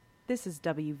This is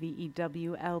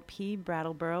WVEWLP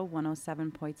Brattleboro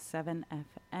 107.7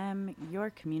 FM,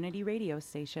 your community radio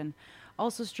station.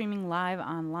 Also streaming live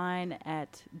online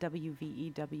at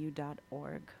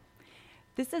WVEW.org.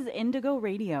 This is Indigo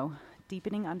Radio,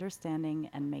 deepening understanding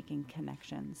and making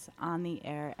connections. On the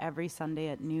air every Sunday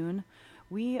at noon.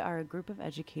 We are a group of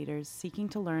educators seeking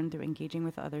to learn through engaging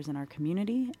with others in our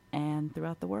community and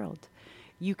throughout the world.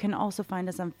 You can also find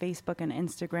us on Facebook and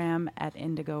Instagram at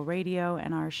Indigo Radio,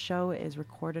 and our show is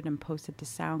recorded and posted to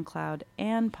SoundCloud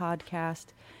and podcast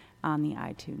on the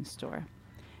iTunes Store.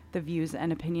 The views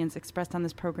and opinions expressed on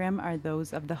this program are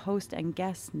those of the host and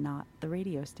guests, not the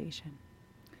radio station.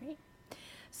 Great.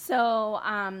 So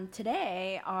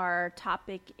today our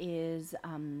topic is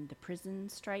the prison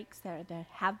strikes that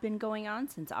have been going on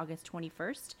since August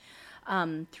 21st.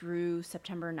 Through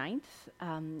September 9th,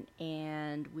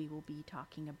 and we will be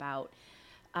talking about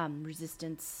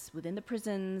resistance within the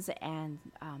prisons and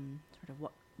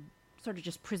sort of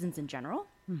just prisons in general.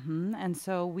 Mm-hmm. And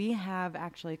so we have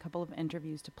actually a couple of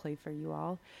interviews to play for you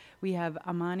all. We have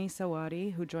Amani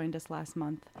Sawadi, who joined us last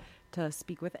month to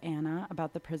speak with Anna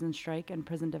about the prison strike and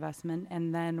prison divestment,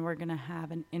 and then we're going to have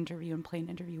an interview and play an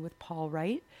interview with Paul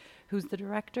Wright, who's the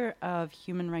director of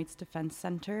Human Rights Defense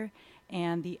Center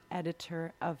and the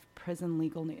editor of Prison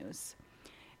Legal News.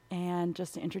 And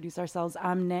just to introduce ourselves,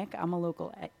 I'm Nick. I'm a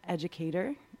local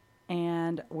educator,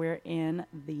 and we're in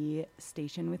the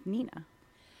station with Nina.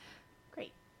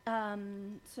 Great.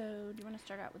 So do you want to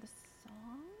start out with a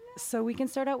song? So we can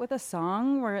start out with a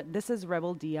song where this is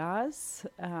Rebel Diaz,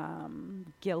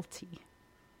 Guilty.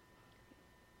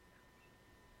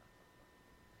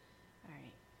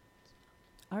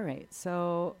 All right,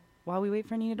 so while we wait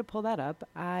for Nina to pull that up,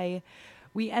 Anna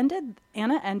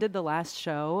ended the last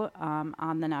show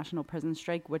on the National Prison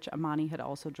Strike, which Amani had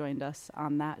also joined us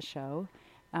on that show,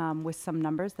 with some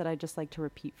numbers that I'd just like to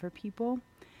repeat for people.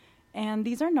 And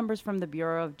these are numbers from the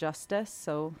Bureau of Justice,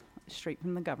 so straight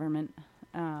from the government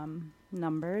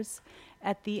numbers.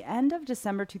 At the end of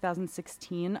December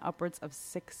 2016, upwards of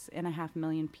 6.5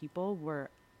 million people were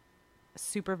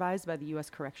supervised by the U.S.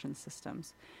 correction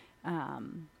systems.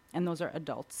 And those are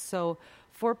adults. So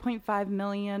 4.5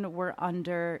 million were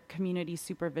under community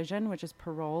supervision, which is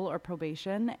parole or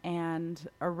probation, and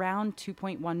around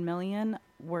 2.1 million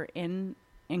were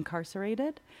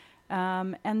incarcerated.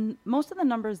 And most of the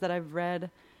numbers that I've read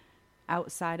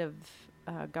outside of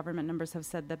government numbers have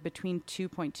said that between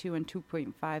 2.2 and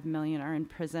 2.5 million are in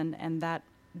prison, and that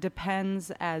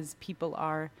depends as people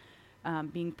are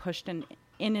being pushed in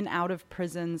and out of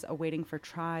prisons, awaiting for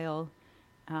trial,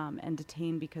 and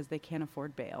detained because they can't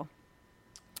afford bail.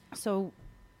 So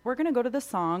we're going to go to the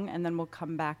song, and then we'll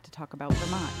come back to talk about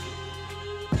Vermont.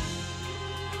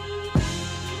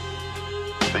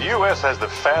 The U.S. has the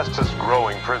fastest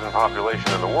growing prison population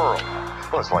in the world.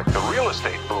 Well, it's like the real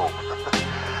estate boom.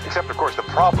 Except, of course, the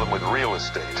problem with real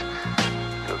estate,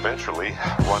 you eventually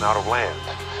run out of land.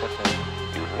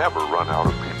 You never run out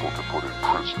of people to put in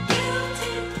prison.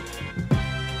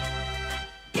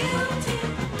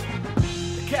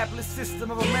 Capitalist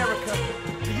system of America,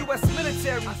 the U.S.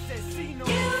 military,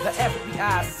 the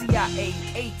FBI, CIA,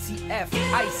 ATF,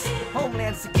 ICE,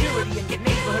 Homeland Security, and your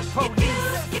neighborhood police.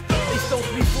 They stole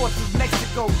 3/4 of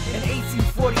Mexico in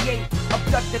 1848,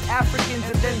 abducted Africans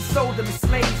and then sold them as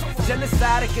slaves.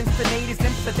 Genocide against the natives,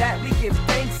 and for that we give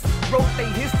thanks. Wrote their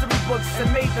history books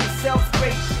and made themselves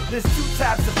great. There's two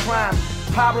types of crime: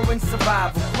 power and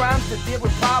survival. Crimes that deal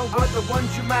with power are the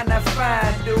ones you might not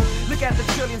find, dude. Look at the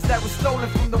trillions that were stolen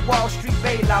from the Wall Street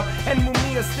bailout, and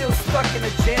Mumia's still stuck in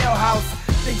a jailhouse.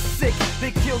 They sick,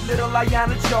 they killed little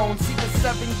Ayanna Jones. She was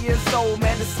 7 years old,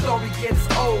 man, the story gets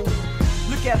old.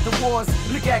 Look at the wars,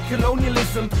 look at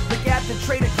colonialism. Look at the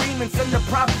trade agreements and the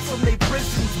profits from their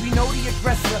prisons. We know the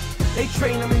aggressor, they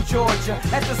train them in Georgia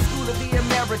at the School of the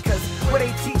Americas, where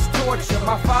they teach torture.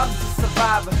 My father's a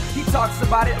survivor, he talks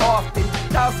about it often.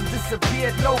 Thousands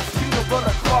disappeared, no funeral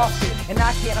or coffin. And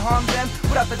I can't harm them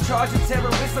without the charge of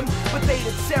terrorism, but they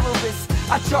the terrorists,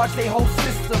 I charge their whole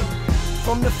system.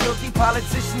 From the filthy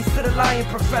politicians to the lying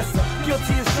professor,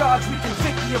 guilty as charged, we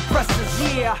convict the oppressors.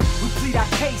 Yeah, we plead our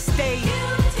case, stay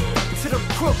to the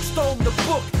crook, stole the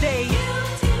book, they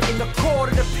in the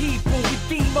court of the people,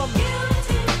 redeem them,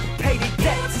 pay their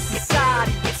debt to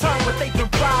society, return what they've been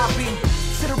robbing.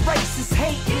 To the racist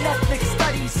hate and ethnic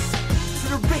studies,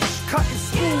 to the rich cutting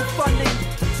school funding,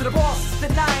 to the bosses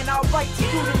denying our right to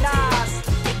unionize.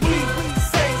 We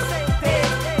say they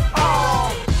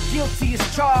are guilty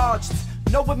as charged.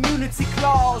 No immunity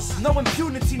clause, no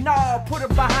impunity, no. Put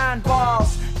them behind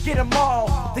bars, get them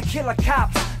all. The killer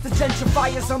cops, the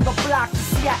gentrifiers on the block, the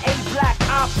CIA black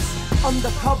ops.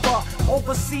 Undercover,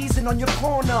 overseas and on your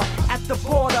corner, at the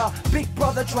border, big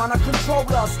brother trying to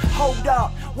control us. Hold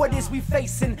up, what is we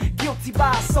facing? Guilty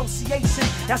by association,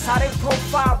 that's how they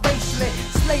profile racially.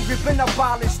 Slavery been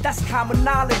abolished, that's common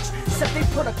knowledge. Except they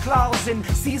put a clause in,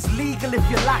 see it's legal if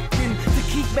you're locked in. To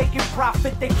keep making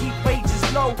profit, they keep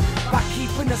wages low. By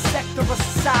keeping a sector of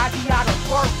society out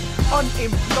of work,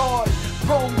 unemployed,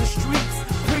 roam the streets,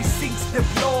 precincts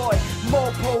deployed,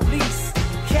 more police.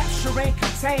 Capture and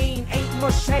contain, ain't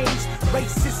much change.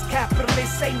 Racist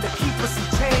capitalists aim to keep us in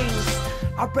chains.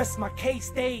 I rest my case,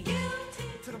 they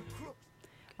to the crooks.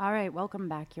 All right, welcome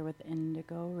back here with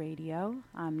Indigo Radio.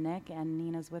 I'm Nick, and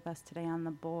Nina's with us today on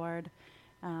the board.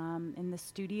 In the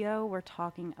studio, we're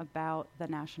talking about the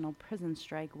National Prison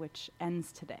Strike, which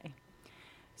ends today.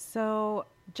 So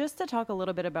just to talk a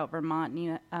little bit about Vermont,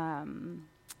 Nina,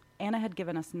 Anna had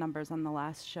given us numbers on the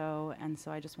last show, and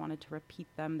so I just wanted to repeat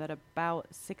them, that about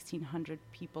 1,600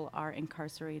 people are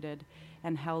incarcerated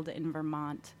and held in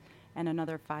Vermont, and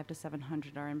another 500 to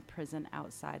 700 are in prison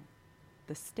outside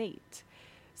the state.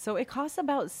 So it costs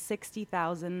about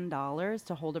 $60,000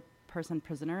 to hold a person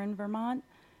prisoner in Vermont.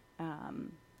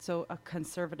 So a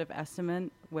conservative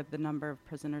estimate with the number of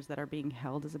prisoners that are being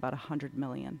held is about $100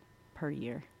 million per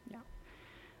year. Yeah.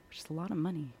 Which is a lot of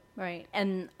money. Right.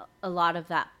 And a lot of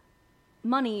that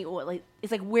money,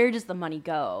 it's like, where does the money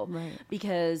go? Right.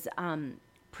 Because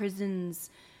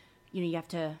prisons, you have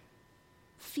to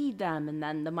feed them, and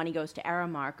then the money goes to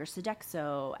Aramark or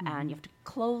Sodexo, and you have to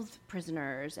clothe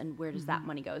prisoners, and where does that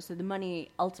money go? So the money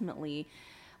ultimately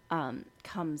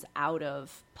comes out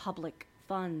of public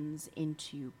funds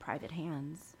into private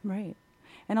hands. Right.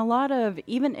 And a lot of,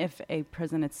 even if a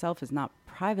prison itself is not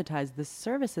privatized, the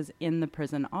services in the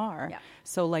prison are. Yeah.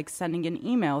 So like sending an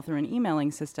email through an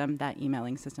emailing system, that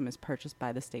emailing system is purchased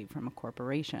by the state from a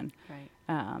corporation. Right.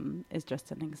 Is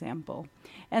just an example.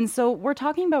 And so we're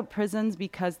talking about prisons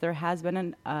because there has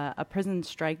been a prison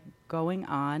strike going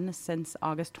on since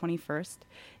August 21st.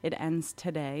 It ends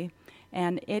today.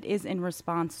 And it is in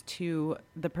response to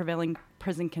the prevailing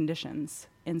prison conditions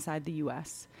inside the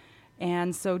U.S.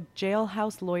 And so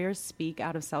Jailhouse Lawyers Speak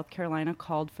out of South Carolina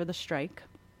called for the strike,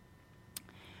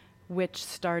 which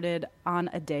started on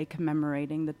a day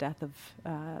commemorating the death of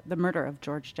the murder of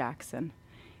George Jackson.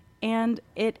 And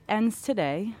it ends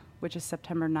today, which is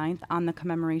September 9th, on the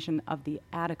commemoration of the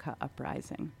Attica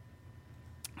Uprising.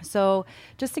 So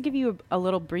just to give you a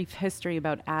little brief history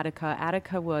about Attica,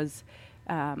 Attica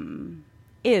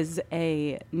is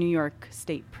a New York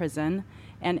state prison.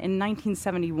 And in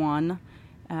 1971,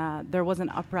 there was an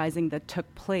uprising that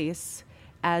took place,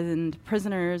 and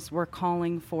prisoners were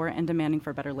calling for and demanding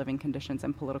for better living conditions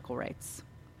and political rights.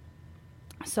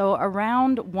 So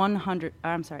around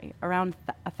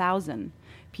 1,000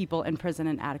 people in prison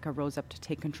in Attica rose up to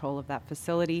take control of that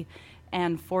facility,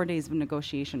 and 4 days of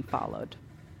negotiation followed.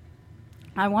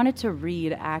 I wanted to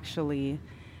read, actually,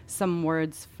 some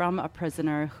words from a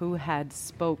prisoner who had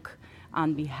spoke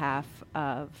on behalf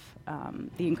of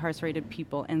the incarcerated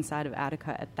people inside of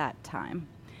Attica at that time.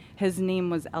 His name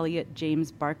was Elliot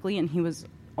James Barkley, and he was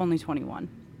only 21.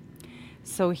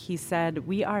 So he said,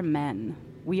 "We are men.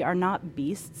 We are not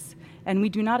beasts, and we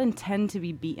do not intend to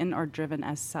be beaten or driven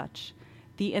as such.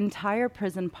 The entire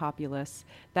prison populace,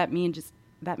 that means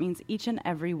each and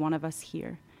every one of us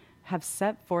here, have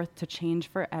set forth to change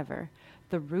forever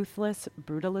the ruthless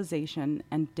brutalization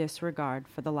and disregard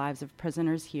for the lives of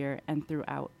prisoners here and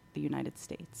throughout the United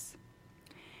States."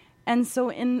 And so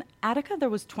in Attica, there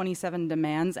was 27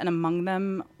 demands, and among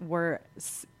them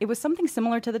it was something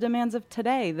similar to the demands of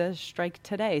today, the strike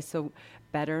today. So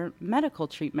better medical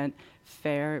treatment,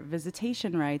 fair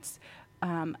visitation rights,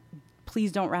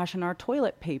 please don't ration our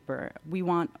toilet paper. We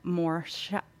want more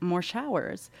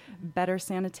showers, better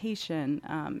sanitation,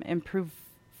 improved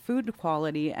food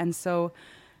quality. And so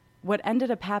what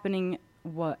ended up happening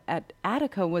at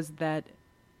Attica was that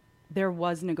there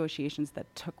was negotiations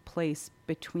that took place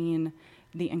between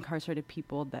the incarcerated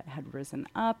people that had risen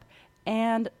up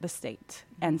and the state.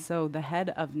 And so the head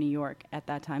of New York at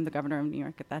that time, the governor of New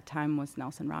York at that time, was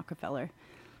Nelson Rockefeller.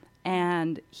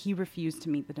 And he refused to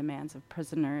meet the demands of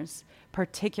prisoners,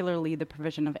 particularly the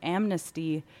provision of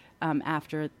amnesty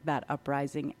after that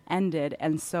uprising ended.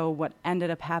 And so what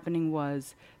ended up happening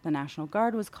was the National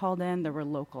Guard was called in, there were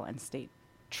local and state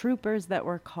troopers that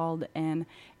were called in,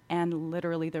 and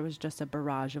literally there was just a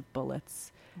barrage of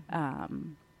bullets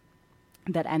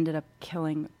that ended up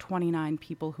killing 29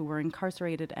 people who were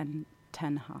incarcerated and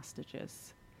 10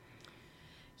 hostages.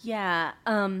 Yeah,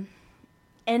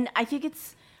 and I think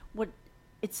it's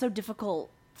so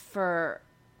difficult for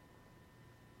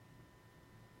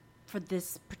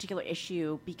this particular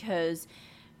issue because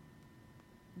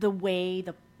the way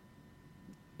the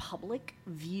public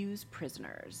views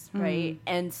prisoners, right?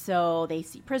 And so they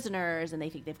see prisoners and they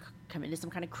think they've committed some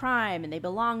kind of crime and they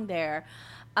belong there.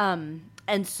 And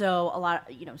so a lot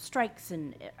of, strikes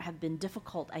have been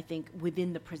difficult, I think,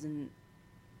 within the prison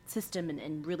system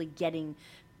and really getting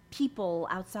people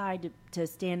outside to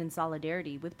stand in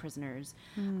solidarity with prisoners,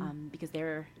 because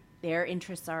their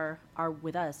interests are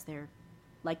with us. They're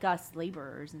like us,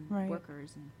 laborers and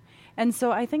workers. And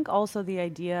so I think also the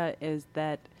idea is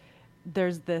that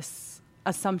there's this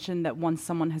assumption that once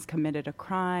someone has committed a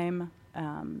crime,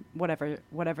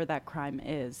 whatever that crime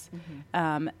is,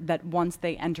 that once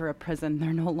they enter a prison,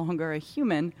 they're no longer a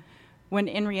human, when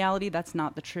in reality that's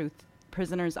not the truth.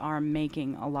 Prisoners are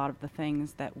making a lot of the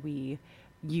things that we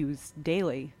use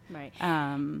daily. Right.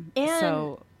 And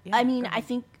so, yeah, I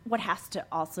think what has to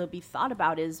also be thought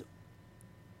about is,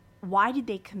 why did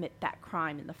they commit that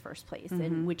crime in the first place?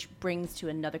 And which brings to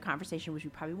another conversation, which we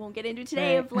probably won't get into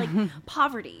today, of like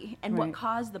poverty and what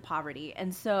caused the poverty.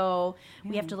 And so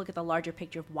we have to look at the larger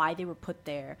picture of why they were put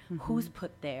there, who's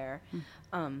put there.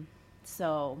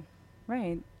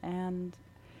 Right. And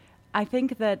I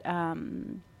think that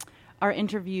our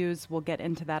interviews will get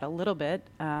into that a little bit.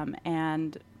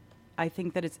 And I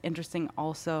think that it's interesting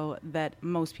also that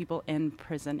most people in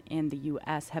prison in the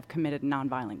U.S. have committed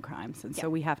nonviolent crimes. And so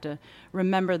we have to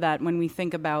remember that when we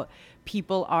think about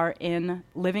people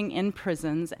living in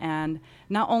prisons, and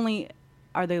not only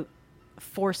are they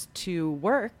forced to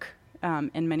work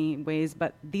in many ways,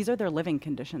 but these are their living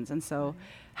conditions. And so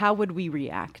how would we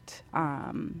react?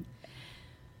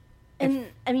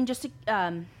 Just to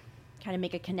kind of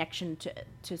make a connection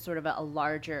to sort of a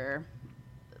larger,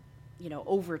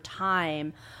 over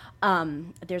time,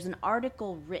 there's an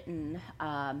article written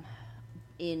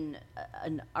in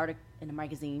a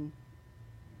magazine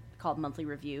called Monthly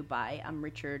Review by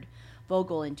Richard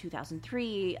Vogel in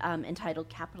 2003, entitled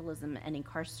 "Capitalism and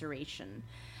Incarceration,"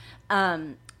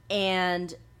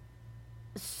 and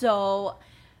so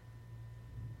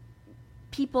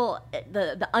people,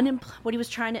 what he was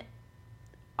trying to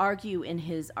argue in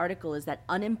his article is that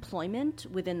unemployment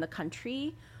within the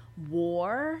country,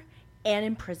 war, and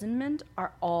imprisonment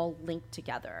are all linked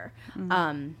together.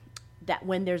 That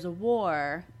when there's a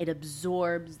war, it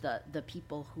absorbs the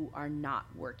people who are not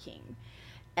working.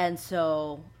 And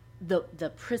so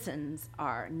the prisons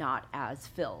are not as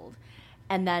filled.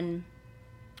 And then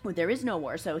when there is no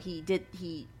war, so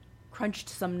he crunched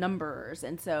some numbers.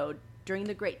 And so during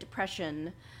the Great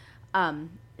Depression,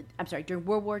 during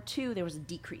World War II, there was a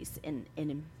decrease in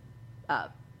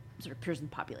sort of prison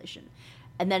population.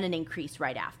 And then an increase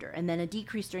right after, and then a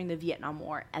decrease during the Vietnam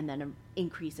War, and then an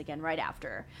increase again right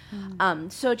after.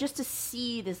 So just to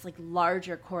see this like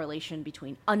larger correlation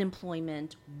between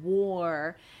unemployment,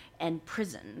 war, and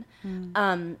prison,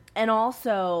 and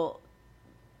also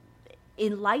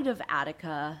in light of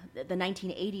Attica, the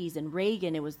 1980s and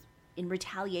Reagan, it was in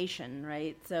retaliation,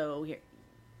 right? So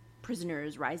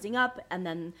prisoners rising up, and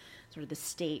then sort of the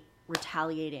state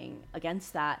retaliating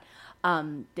against that.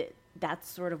 That's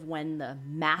sort of when the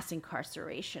mass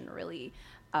incarceration really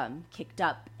kicked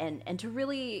up, and to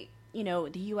really,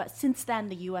 the U.S. since then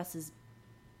the U.S. is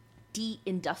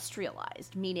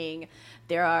deindustrialized, meaning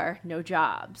there are no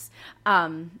jobs,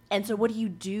 and so what do you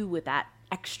do with that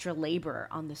extra labor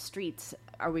on the streets?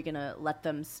 Are we going to let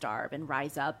them starve and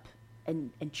rise up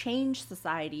and change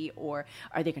society, or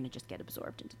are they going to just get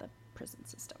absorbed into the prison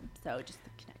system? So just the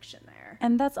connection there.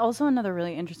 And that's also another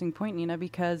really interesting point, Nina,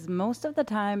 because most of the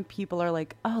time people are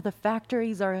like, oh, the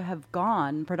factories have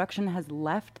gone, production has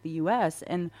left the U.S.,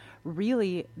 and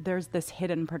really there's this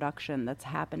hidden production that's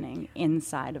happening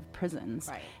inside of prisons.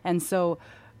 Right. And so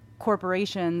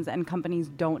corporations and companies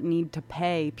don't need to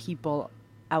pay people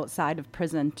outside of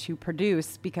prison to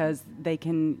produce, because they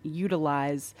can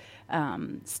utilize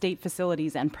state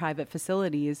facilities and private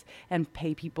facilities and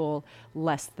pay people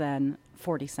less than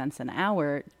 40 cents an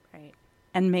hour, right,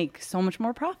 and make so much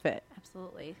more profit.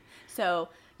 Absolutely. So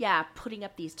yeah, putting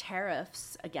up these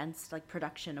tariffs against like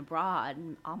production abroad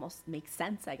almost makes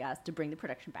sense, I guess, to bring the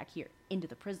production back here into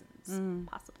the prisons,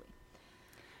 possibly.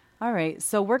 All right,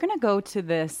 so we're going to go to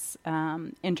this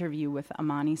interview with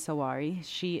Amani Sawari.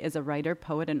 She is a writer,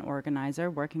 poet, and organizer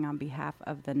working on behalf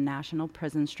of the national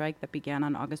prison strike that began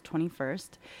on August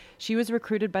 21st. She was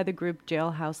recruited by the group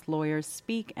Jailhouse Lawyers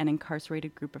Speak, an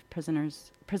incarcerated group of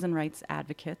prison rights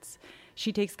advocates.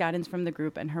 She takes guidance from the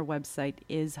group, and her website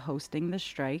is hosting the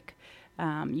strike.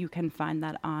 You can find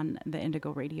that on the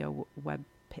Indigo Radio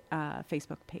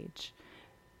Facebook page.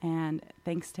 And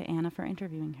thanks to Anna for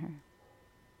interviewing her.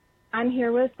 I'm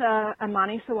here with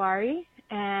Amani Sawari,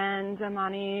 and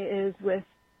Amani is with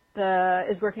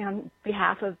is working on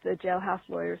behalf of the Jailhouse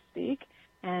Lawyers Speak,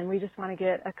 and we just want to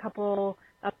get a couple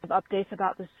of updates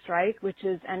about the strike, which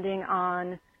is ending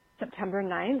on September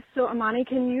 9th. So, Amani,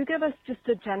 can you give us just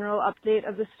a general update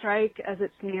of the strike as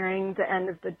it's nearing the end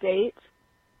of the date?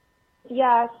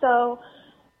 Yeah, so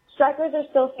strikers are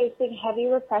still facing heavy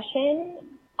repression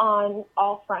on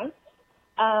all fronts.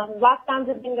 Lockdowns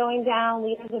have been going down,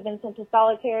 leaders have been sent to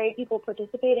solitary, people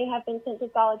participating have been sent to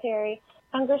solitary.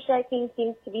 Hunger striking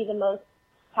seems to be the most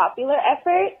popular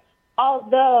effort,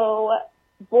 although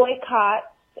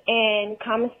boycotts and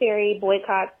commissary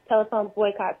boycotts, telephone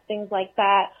boycotts, things like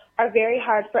that are very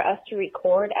hard for us to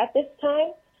record at this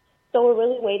time. So we're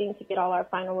really waiting to get all our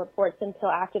final reports until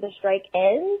after the strike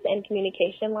ends and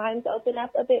communication lines open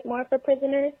up a bit more for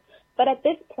prisoners. But at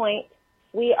this point,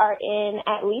 we are in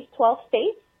at least 12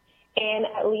 states and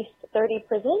at least 30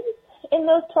 prisons in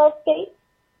those 12 states.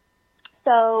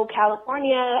 So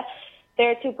California,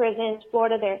 there are 2 prisons.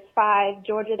 Florida, there's 5.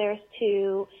 Georgia, there's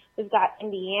 2. We've got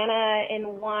Indiana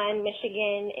in 1,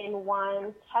 Michigan in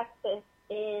 1, Texas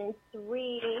in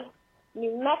 3.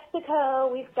 New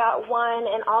Mexico, we've got 1,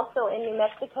 and also in New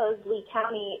Mexico's Lee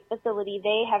County facility,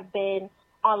 they have been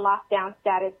on lockdown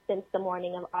status since the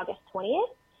morning of August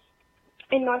 20th.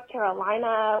 In North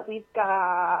Carolina, we've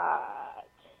got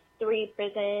 3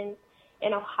 prisons.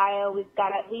 In Ohio, we've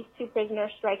got at least 2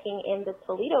 prisoners striking in the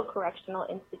Toledo Correctional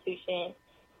Institution.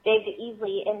 David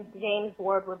Easley and James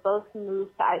Ward were both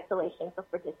moved to isolation for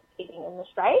participating in the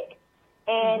strike.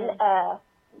 And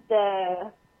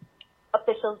the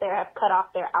officials there have cut off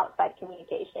their outside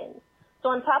communications. So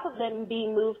on top of them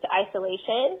being moved to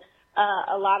isolation,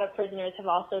 a lot of prisoners have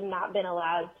also not been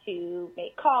allowed to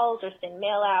make calls or send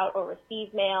mail out or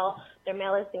receive mail. Their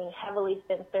mail is being heavily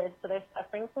censored, so they're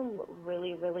suffering from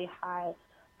really, really high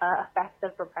effects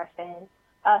of repression.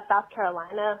 South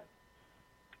Carolina,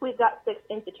 we've got 6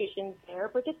 institutions there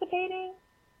participating.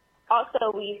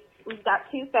 Also, we've got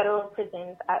 2 federal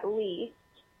prisons at least,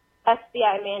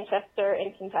 FBI Manchester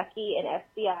in Kentucky and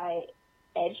FBI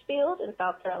Edgefield in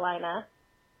South Carolina.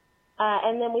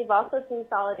 And then we've also seen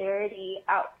solidarity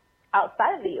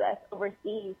outside of the U.S.,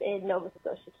 overseas in Nova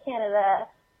Scotia, Canada,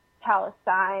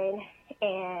 Palestine,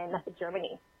 and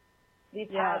Germany. We've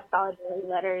had solidarity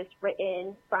letters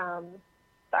written from,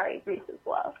 Greece as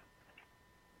well.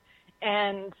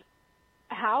 And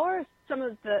how are some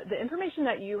of the information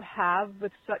that you have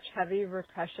with such heavy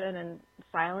repression and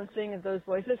silencing of those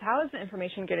voices, how is the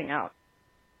information getting out?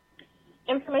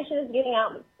 Information is getting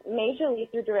out majorly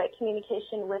through direct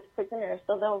communication with prisoners.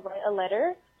 So they'll write a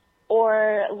letter,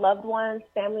 or loved ones,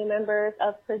 family members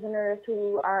of prisoners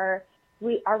who are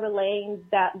relaying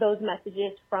those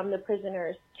messages from the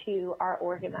prisoners to our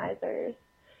organizers.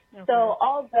 Okay. So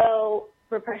although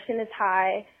repression is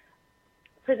high,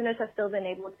 prisoners have still been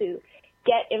able to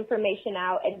get information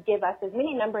out and give us as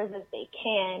many numbers as they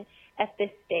can at this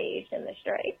stage in the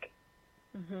strike.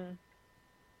 Mm-hmm.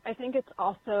 I think it's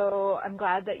also, I'm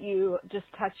glad that you just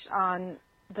touched on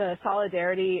the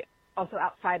solidarity also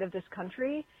outside of this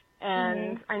country.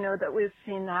 And I know that we've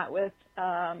seen that with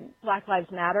Black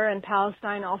Lives Matter in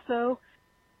Palestine also.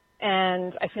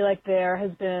 And I feel like there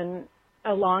has been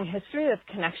a long history of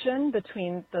connection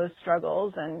between those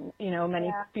struggles. And, you know,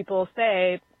 many people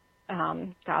say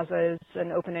Gaza is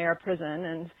an open-air prison.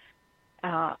 And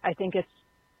I think it's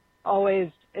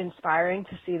always inspiring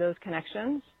to see those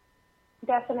connections.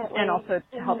 Definitely. And also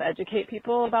to help educate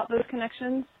people about those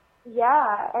connections.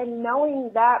 Yeah, and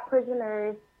knowing that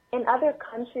prisoners in other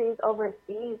countries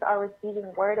overseas are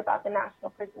receiving word about the national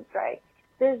prison strike,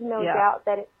 there's no doubt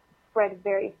that it spread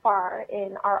very far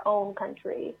in our own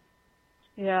country.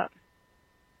 Yeah.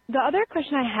 The other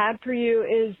question I had for you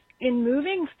is, in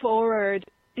moving forward,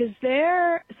 is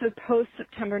there, so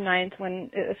post-September 9th, when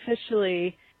it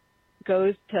officially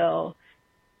goes till,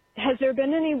 has there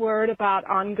been any word about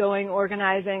ongoing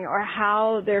organizing or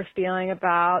how they're feeling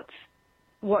about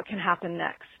what can happen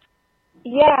next?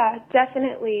 Yeah,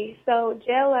 definitely. So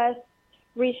JLS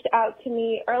reached out to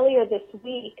me earlier this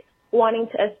week wanting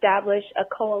to establish a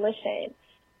coalition.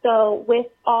 So with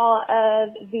all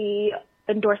of the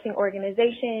endorsing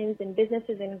organizations and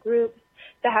businesses and groups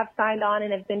that have signed on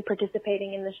and have been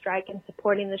participating in the strike and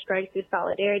supporting the strike through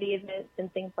solidarity events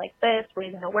and things like this,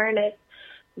 raising awareness,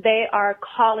 they are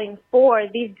calling for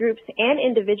these groups and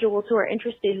individuals who are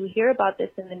interested, who hear about this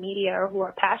in the media or who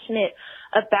are passionate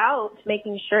about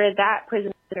making sure that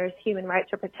prisoners' human rights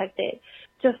are protected,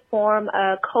 to form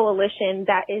a coalition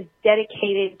that is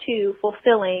dedicated to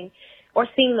fulfilling or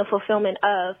seeing the fulfillment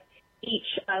of each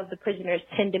of the prisoners'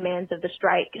 10 demands of the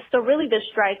strike. So really the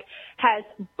strike has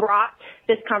brought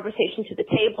this conversation to the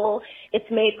table.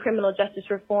 It's made criminal justice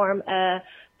reform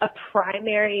a a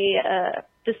primary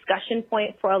discussion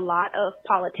point for a lot of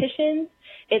politicians.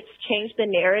 It's changed the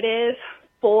narrative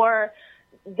for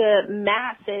the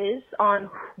masses on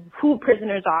who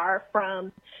prisoners are,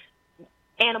 from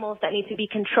animals that need to be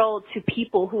controlled to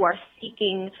people who are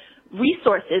seeking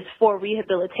resources for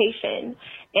rehabilitation.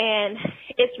 And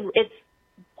it's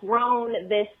grown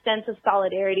this sense of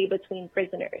solidarity between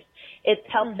prisoners. It's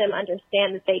helped them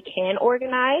understand that they can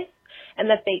organize and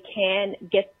that they can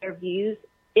get their views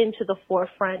into the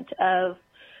forefront of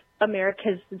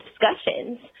America's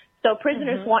discussions. So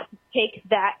prisoners want to take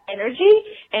that energy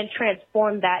and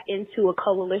transform that into a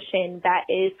coalition that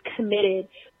is committed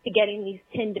to getting these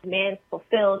 10 demands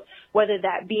fulfilled, whether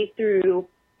that be through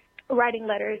writing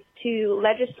letters to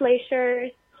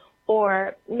legislatures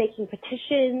or making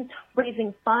petitions,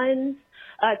 raising funds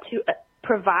to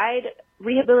provide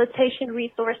rehabilitation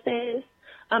resources,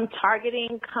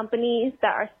 targeting companies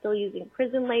that are still using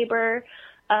prison labor,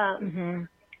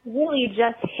 really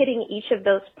just hitting each of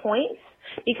those points,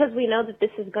 because we know that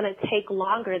this is going to take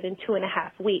longer than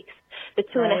 2.5 weeks. The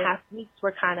 2.5 weeks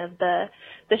were kind of the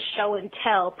show and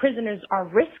tell. Prisoners are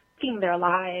risking their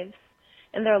lives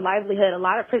and their livelihood. A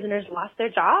lot of prisoners lost their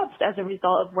jobs as a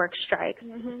result of work strikes.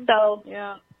 So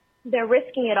they're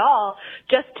risking it all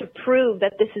just to prove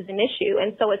that this is an issue.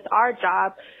 And so it's our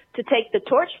job to take the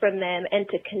torch from them and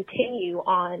to continue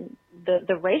on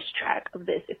the racetrack of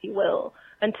this, if you will,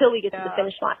 until we get to the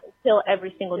finish line, until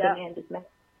every single demand is met.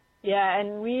 Yeah,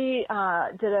 and we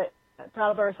did a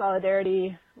Brattleboro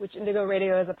Solidarity, which Indigo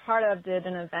Radio is a part of, did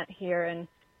an event here in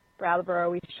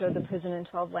Brattleboro. We showed the prison in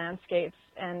 12 landscapes,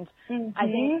 and I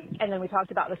think, and then we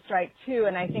talked about the strike too.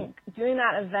 And I think doing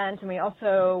that event, and we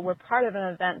also were part of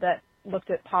an event that looked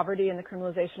at poverty and the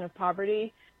criminalization of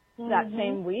poverty that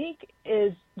same week,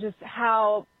 is just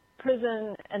how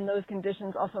prison and those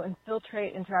conditions also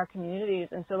infiltrate into our communities.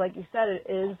 And so, like you said, it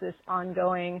is this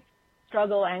ongoing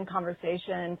struggle and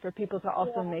conversation for people to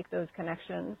also make those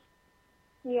connections.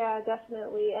 Yeah,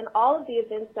 definitely. And all of the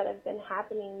events that have been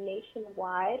happening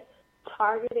nationwide,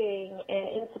 targeting and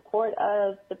in support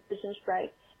of the prison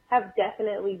strike, have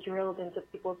definitely drilled into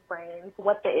people's brains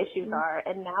what the issues are.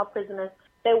 And now prisoners,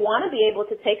 they want to be able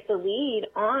to take the lead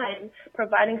on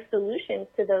providing solutions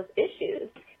to those issues.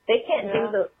 They can't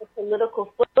do the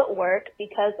political footwork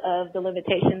because of the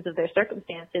limitations of their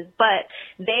circumstances, but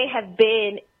they have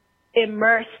been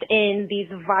immersed in these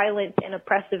violent and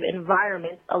oppressive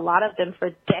environments, a lot of them for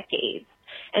decades.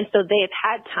 And so they've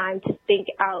had time to think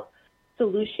out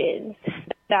solutions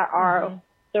that are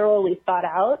thoroughly thought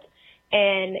out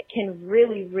and can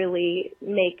really, really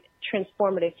make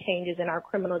transformative changes in our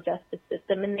criminal justice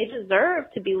system. And they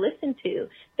deserve to be listened to.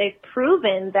 They've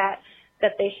proven that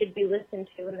they should be listened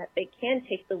to and that they can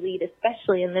take the lead,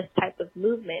 especially in this type of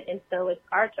movement. And so it's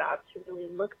our job to really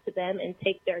look to them and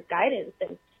take their guidance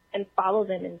and follow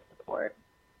them in support.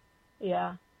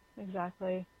 Yeah,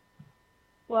 exactly.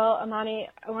 Well, Amani,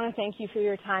 I want to thank you for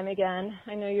your time again.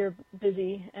 I know you're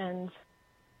busy, and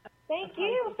thank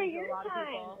you for your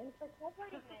time and for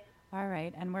covering it. All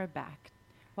right, and we're back.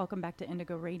 Welcome back to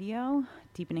Indigo Radio,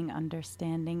 Deepening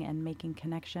Understanding and Making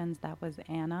Connections. That was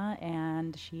Anna,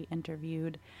 and she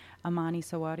interviewed Amani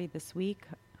Sawari this week.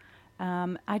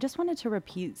 I just wanted to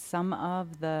repeat some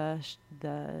of the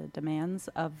demands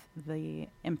of the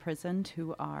imprisoned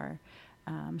who are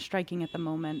striking at the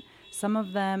moment. Some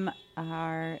of them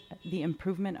are the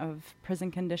improvement of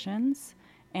prison conditions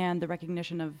and the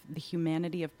recognition of the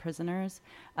humanity of prisoners.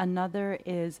 Another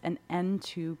is an end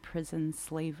to prison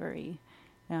slavery,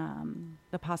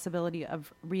 the possibility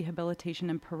of rehabilitation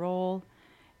and parole,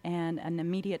 and an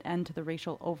immediate end to the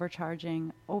racial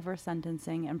overcharging,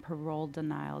 over-sentencing, and parole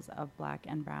denials of Black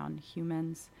and brown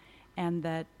humans, and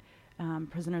that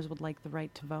prisoners would like the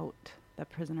right to vote,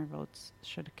 that prisoner votes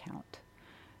should count.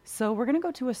 So we're going to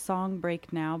go to a song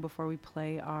break now before we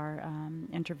play our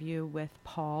interview with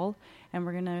Paul, and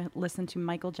we're going to listen to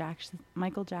Michael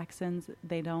Jackson's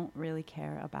They Don't Really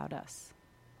Care About Us.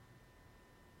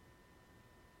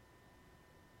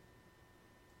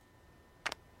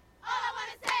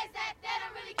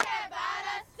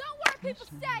 People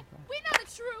say, we know the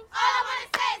truth. All I want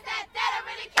to say is that they don't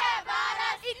really care about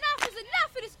us. Enough is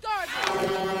enough of this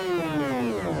garbage.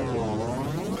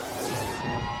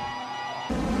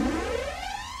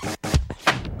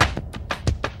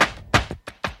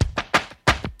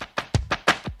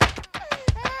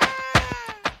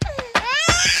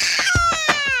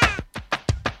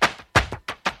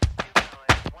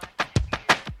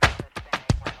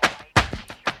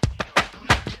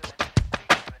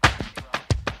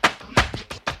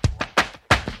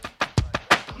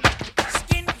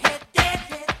 Skinhead,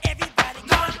 deadhead, everybody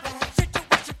gone bad.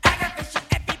 Situation, aggravation,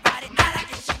 everybody.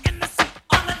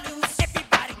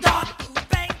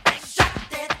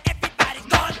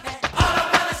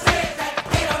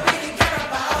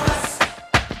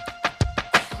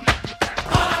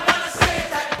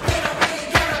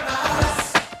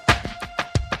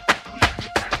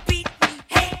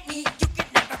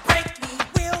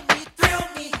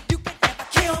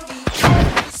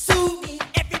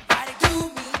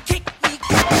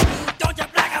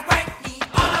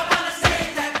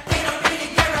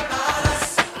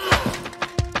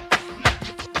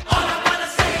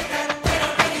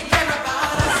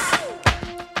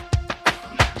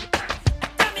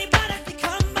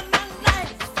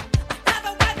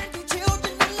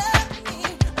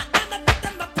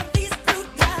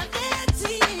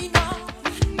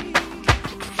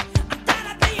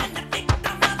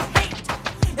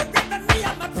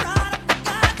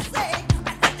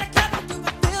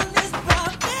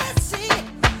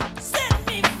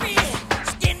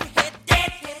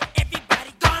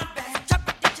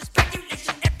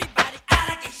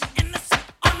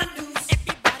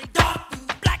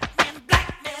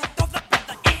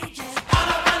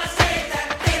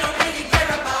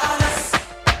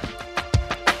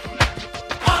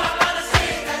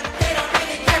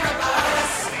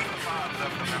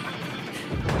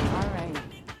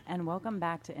 welcome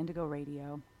back to Indigo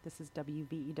Radio. This is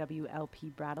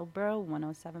WVEW-LP Brattleboro,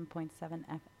 107.7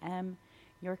 FM,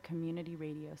 your community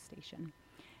radio station.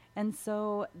 And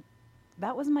so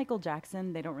that was Michael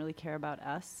Jackson, They Don't Really Care About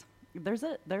Us. There's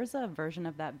a version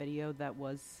of that video that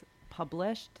was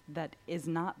published that is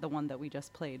not the one that we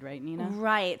just played, right, Nina?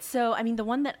 Right. So, I mean, the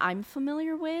one that I'm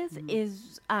familiar with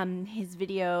is his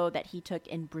video that he took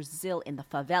in Brazil in the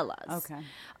favelas. Okay.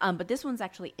 But this one's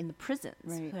actually in the prisons.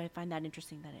 Right. So I find that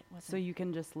interesting that it wasn't. So you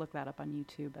can just look that up on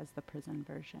YouTube as the prison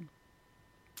version.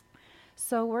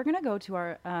 So we're going to go to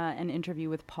our an interview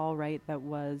with Paul Wright that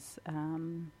was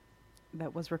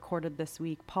recorded this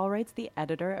week. Paul Wright's the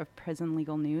editor of Prison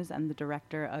Legal News and the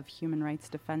director of Human Rights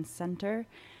Defense Center,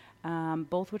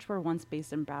 both which were once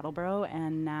based in Brattleboro,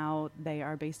 and now they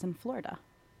are based in Florida.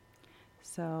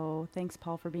 So thanks,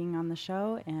 Paul, for being on the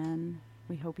show, and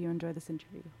we hope you enjoy this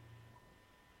interview.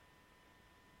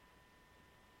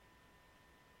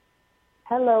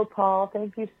 Hello, Paul.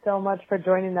 Thank you so much for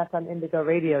joining us on Indigo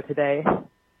Radio today.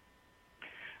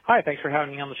 Hi, thanks for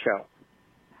having me on the show.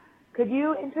 Could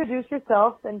you introduce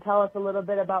yourself and tell us a little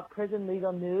bit about Prison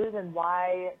Legal News and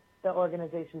why the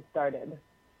organization started?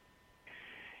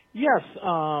 Yes,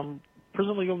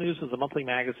 Prison Legal News is a monthly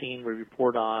magazine. We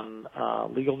report on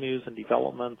legal news and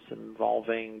developments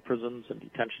involving prisons and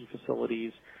detention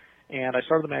facilities. And I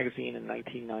started the magazine in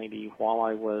 1990 while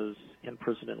I was in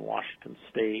prison in Washington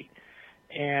State.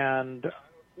 And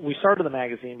we started the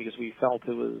magazine because we felt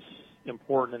it was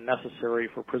important and necessary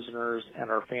for prisoners and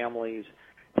our families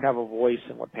to have a voice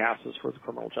in what passes for the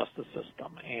criminal justice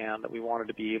system, and that we wanted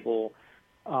to be able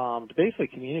to basically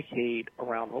communicate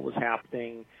around what was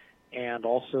happening and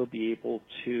also be able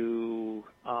to,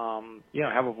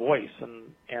 have a voice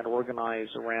and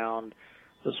organize around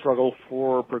the struggle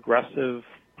for progressive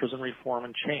prison reform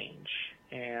and change.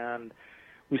 And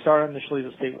we started initially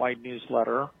as a statewide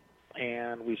newsletter,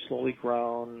 and we've slowly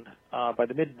grown. By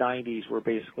the mid-'90s, we're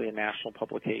basically a national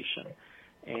publication,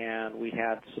 and we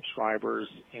had subscribers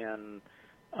in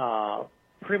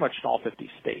pretty much in all 50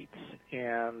 states.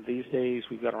 And these days,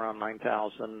 we've got around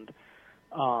 9,000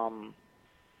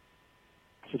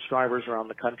 subscribers around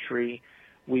the country.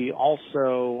 We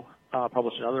also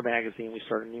published another magazine. We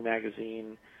started a new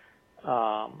magazine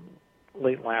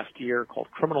late last year called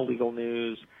Criminal Legal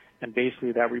News, and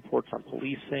basically that reports on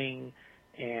policing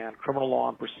and criminal law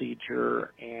and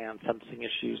procedure and sentencing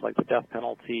issues like the death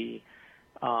penalty,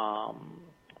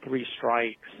 3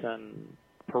 strikes and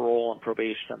parole and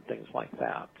probation and things like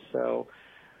that. So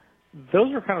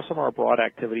those are kind of some of our broad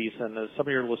activities, and as some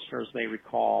of your listeners may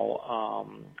recall,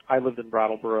 I lived in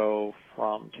Brattleboro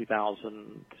from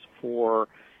 2004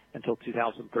 until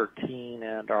 2013,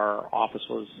 and our office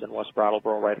was in West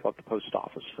Brattleboro right above the post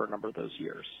office for a number of those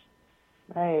years.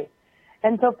 Right.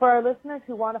 And so for our listeners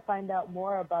who want to find out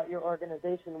more about your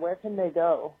organization, where can they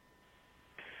go?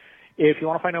 If you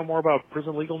want to find out more about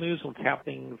Prison Legal News and what's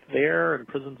happening there in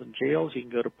prisons and jails, you can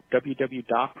go to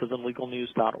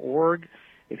www.prisonlegalnews.org.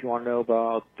 If you want to know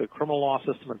about the criminal law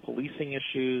system and policing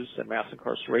issues and mass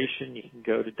incarceration, you can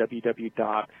go to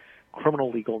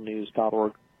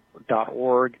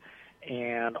www.criminallegalnews.org.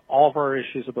 And all of our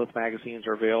issues of both magazines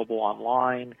are available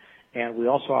online. And we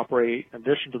also operate, in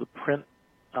addition to the print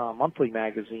monthly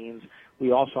magazines,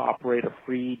 we also operate a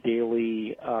free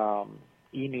daily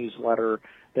e-newsletter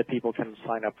that people can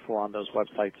sign up for on those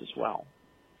websites as well.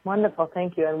 Wonderful,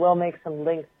 thank you. And we'll make some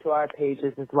links to our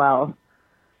pages as well.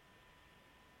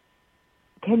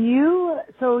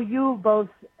 So you both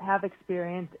have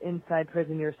experience inside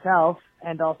prison yourself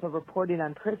and also reporting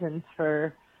on prisons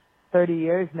for 30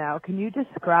 years now. Can you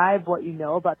describe what you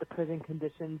know about the prison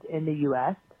conditions in the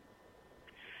U.S.?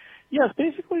 Yes,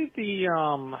 basically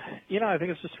I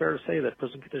think it's just fair to say that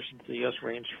prison conditions in the U.S.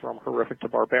 range from horrific to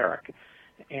barbaric.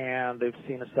 And they've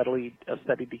seen a steady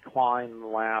decline in the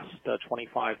last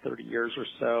 25, 30 years or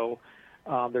so.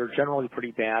 They're generally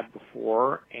pretty bad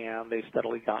before, and they've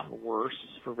steadily gotten worse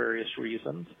for various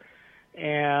reasons.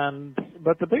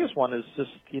 But the biggest one is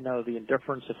just, the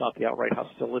indifference, if not the outright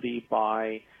hostility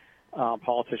by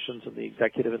politicians in the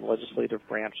executive and legislative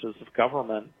branches of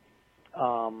government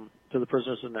to the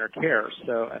prisoners in their care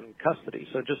and custody.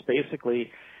 So just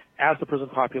basically, as the prison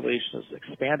population has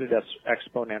expanded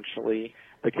exponentially,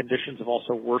 the conditions have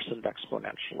also worsened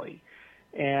exponentially.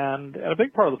 And a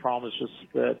big part of the problem is just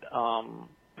that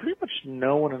pretty much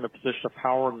no one in a position of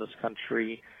power in this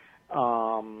country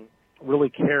really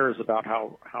cares about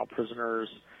how prisoners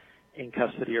in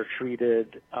custody are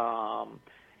treated,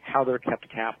 how they're kept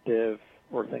captive,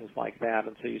 or things like that.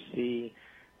 And so you see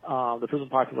the prison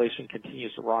population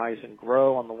continues to rise and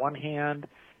grow on the one hand,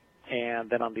 and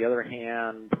then on the other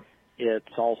hand,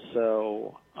 it's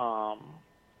also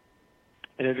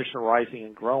rising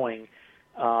and growing,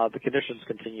 the conditions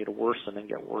continue to worsen and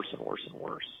get worse and worse and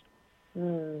worse.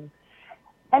 Mm.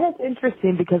 And it's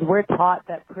interesting because we're taught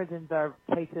that prisons are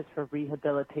places for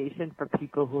rehabilitation for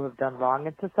people who have done wrong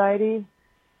in society.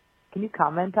 Can you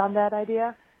comment on that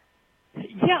idea?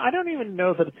 Yeah, I don't even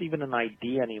know that it's even an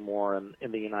idea anymore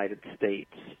in the United States.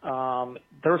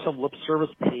 There was some lip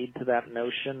service paid to that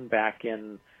notion back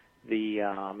in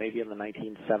the maybe in the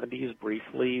 1970s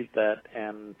briefly,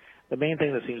 and the main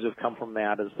thing that seems to have come from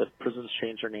that is that prisons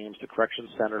changed their names to correction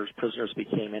centers, prisoners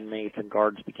became inmates, and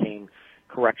guards became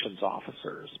corrections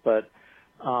officers. But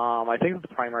I think that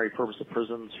the primary purpose of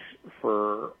prisons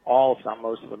for all, if not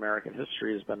most, of American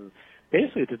history has been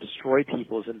basically to destroy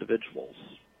people as individuals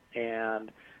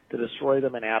and to destroy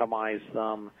them and atomize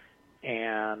them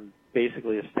and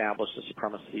basically establish the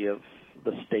supremacy of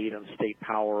the state and state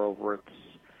power over its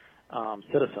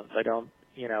citizens.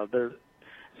 There's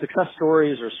success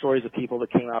stories or stories of people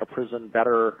that came out of prison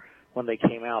better when they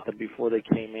came out than before they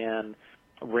came in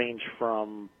range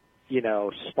from,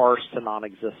 sparse to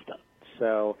non-existent.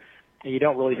 So you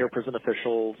don't really hear prison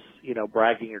officials,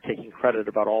 bragging or taking credit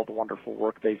about all the wonderful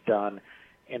work they've done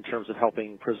in terms of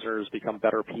helping prisoners become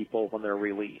better people when they're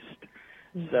released.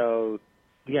 Mm-hmm. So,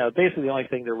 basically the only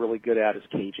thing they're really good at is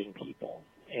caging people.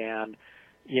 And,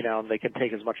 they can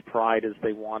take as much pride as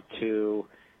they want to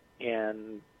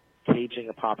in caging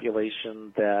a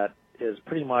population that is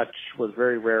pretty much, with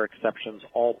very rare exceptions,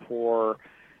 all poor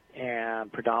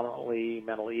and predominantly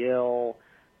mentally ill,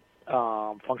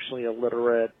 functionally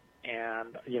illiterate,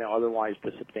 and, otherwise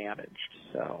disadvantaged.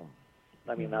 So,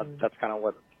 that's kind of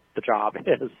what the job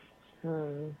is.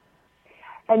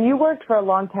 And you worked for a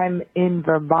long time in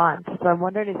Vermont, so I'm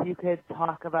wondering if you could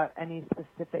talk about any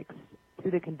specifics to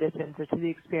the conditions or to the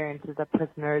experiences of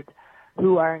prisoners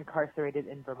who are incarcerated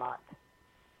in Vermont.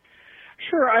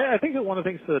 Sure. I think that one of the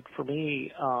things that, for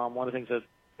me, one of the things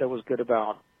that was good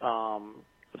about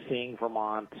seeing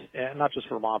Vermont, and not just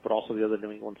Vermont, but also the other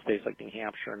New England states like New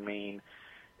Hampshire and Maine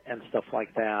and stuff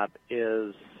like that,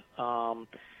 is, I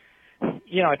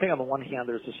think on the one hand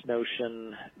there's this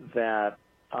notion that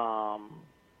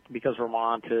because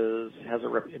Vermont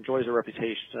enjoys a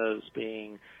reputation as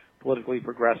being politically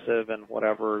progressive and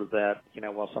whatever, that,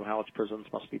 somehow its prisons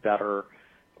must be better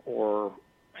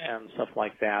and stuff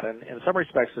like that. And in some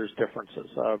respects there's differences.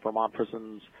 Vermont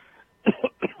prisons,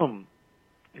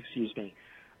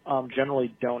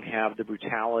 generally don't have the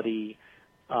brutality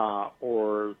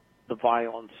or the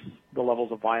violence, the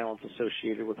levels of violence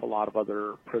associated with a lot of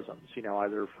other prisons,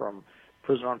 either from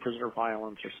prisoner-on-prisoner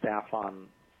violence or staff-on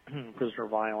prisoner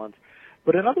violence.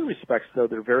 But in other respects, though,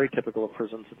 they're very typical of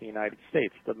prisons in the United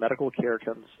States. The medical care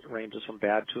ranges from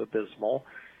bad to abysmal,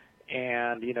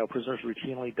 and, prisoners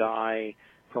routinely die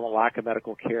from a lack of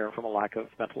medical care, from a lack of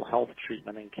mental health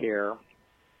treatment and care.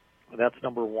 That's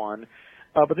number one.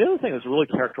 But the other thing that's really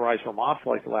characterized Vermont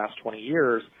for like the last 20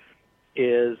 years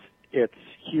is its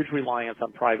huge reliance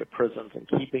on private prisons and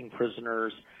keeping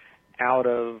prisoners out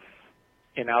of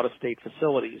state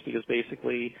facilities, because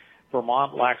basically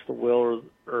Vermont lacks the will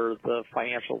or the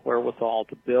financial wherewithal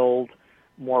to build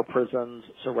more prisons.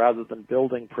 So rather than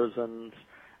building prisons,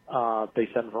 they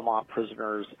send Vermont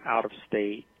prisoners out of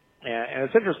state. And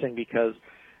it's interesting because,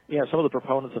 some of the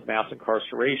proponents of mass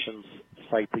incarcerations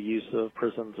cite the use of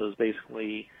prisons as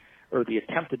basically, or the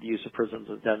attempted use of prisons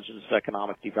as engines of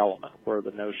economic development, where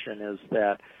the notion is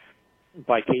that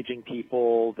by caging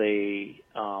people, they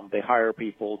hire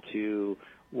people to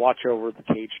watch over the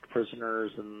caged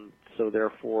prisoners, and so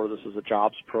therefore this is a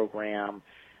jobs program,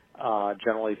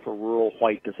 generally for rural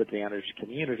white disadvantaged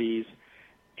communities.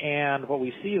 And what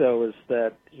we see, though, is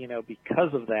that,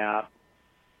 because of that,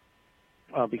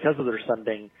 because of their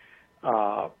sending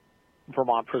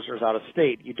Vermont prisoners out of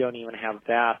state, you don't even have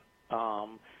that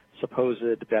supposed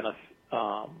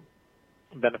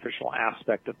beneficial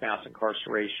aspect of mass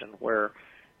incarceration, where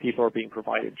people are being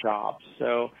provided jobs.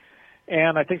 So,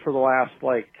 and I think for the last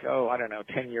 10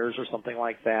 years or something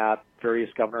like that, various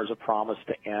governors have promised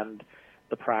to end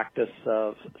the practice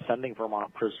of sending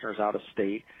Vermont prisoners out of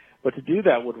state. But to do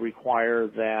that would require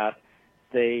that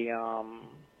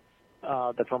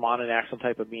that Vermont enact some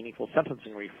type of meaningful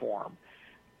sentencing reform,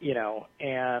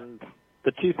 and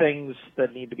the two things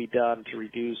that need to be done to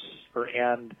reduce or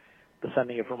end the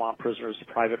sending of Vermont prisoners to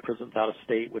private prisons out of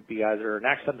state would be either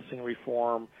enact sentencing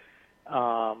reform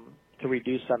to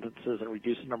reduce sentences and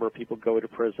reduce the number of people go to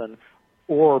prison,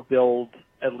 or build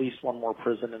at least one more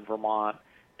prison in Vermont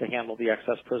to handle the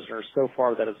excess prisoners. So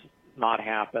far that has not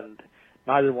happened.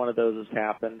 Neither one of those has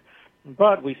happened.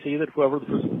 But we see that whoever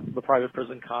the the private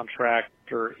prison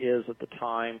contractor is at the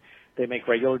time. They make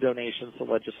regular donations to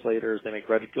legislators. They make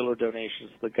regular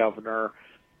donations to the governor.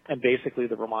 And basically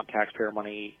the Vermont taxpayer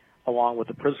money, along with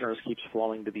the prisoners, keeps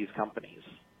flowing to these companies.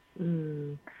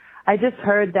 I just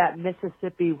heard that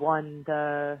Mississippi won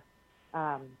the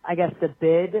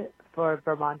bid for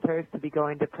Vermonters to be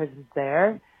going to prisons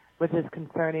there, which is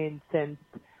concerning since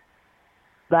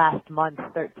last month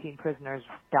 13 prisoners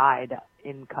died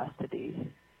in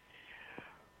custody.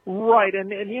 Right,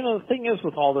 and the thing is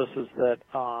with all this is that,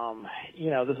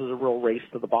 this is a real race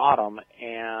to the bottom,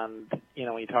 and,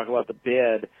 when you talk about the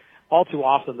bid, all too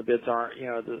often the bids aren't,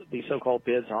 the so-called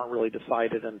bids aren't really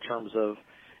decided in terms of,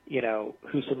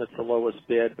 who submits the lowest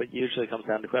bid, but usually it comes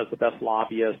down to who has the best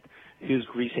lobbyist, who's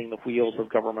greasing the wheels of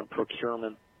government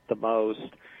procurement the most.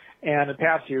 And in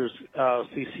past years,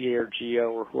 CCA or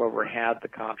GEO or whoever had the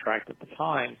contract at the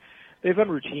time, they've been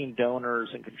routine donors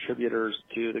and contributors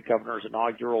to the governor's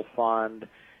inaugural fund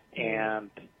and,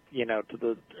 to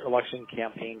the election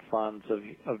campaign funds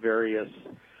of various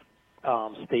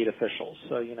state officials.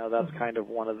 So, that's kind of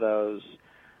one of those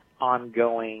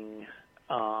ongoing,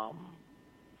 those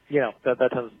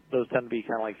tend to be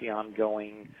kind of like the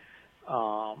ongoing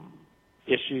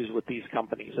issues with these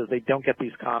companies, as they don't get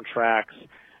these contracts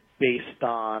based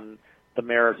on the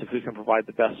merits of who can provide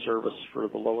the best service for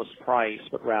the lowest price,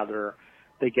 but rather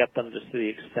they get them just to the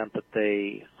extent that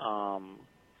they,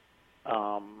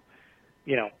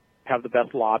 have the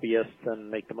best lobbyists and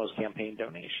make the most campaign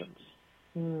donations.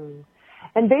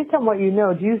 And based on what you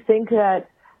know, do you think that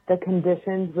the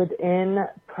conditions within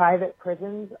private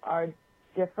prisons are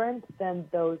different than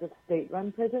those of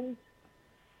state-run prisons?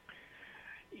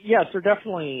 Yes, they're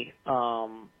definitely,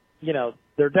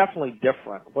 they're definitely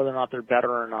different. Whether or not they're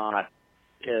better or not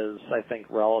is, I think,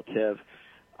 relative.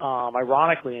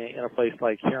 Ironically, in a place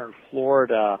like here in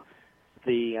Florida,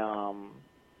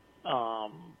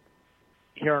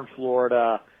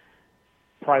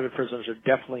 private prisons are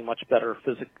definitely much better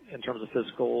in terms of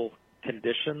physical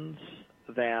conditions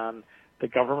than the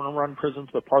government-run prisons.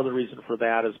 But part of the reason for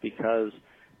that is because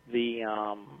the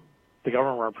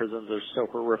government-run prisons are so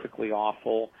horrifically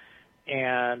awful.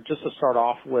 And just to start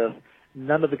off with,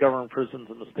 none of the government prisons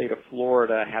in the state of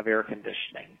Florida have air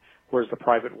conditioning, whereas the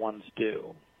private ones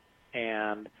do.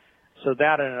 And so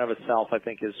that in and of itself, I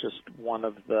think, is just one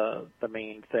of the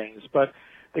main things. But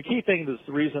the key thing is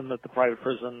the reason that the private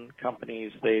prison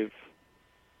companies, they've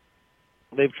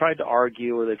tried to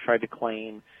argue or they've tried to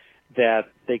claim that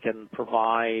they can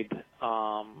provide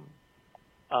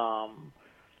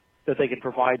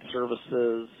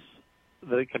services,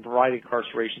 that they can provide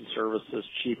incarceration services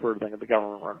cheaper than the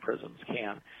government-run prisons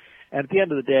can. And at the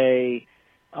end of the day,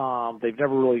 they've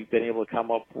never really been able to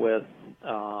come up with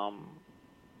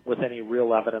any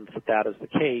real evidence that is the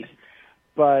case.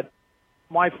 But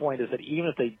my point is that even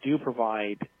if they do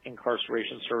provide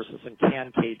incarceration services and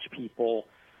can cage people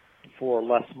for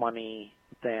less money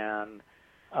than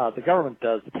the government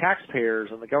does, the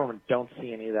taxpayers and the government don't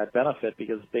see any of that benefit,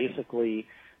 because basically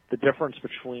the difference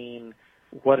between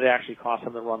what it actually costs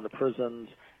them to run the prisons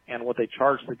and what they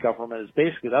charge the government is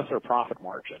basically that's their profit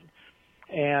margin.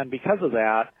 And because of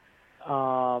that,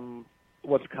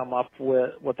 what they've come up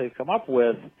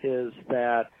with is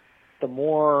that the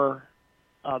more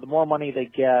money they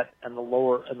get and the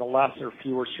less or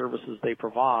fewer services they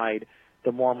provide,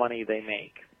 the more money they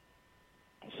make.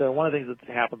 So one of the things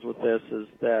that happens with this is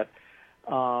that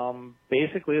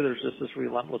basically there's just this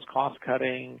relentless cost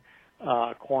cutting,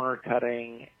 corner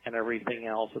cutting, and everything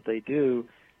else that they do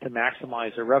to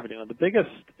maximize their revenue. And the biggest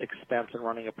expense in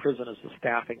running a prison is the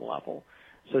staffing level.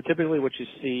 So typically what you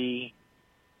see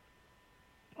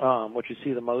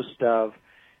the most of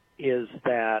is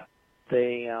that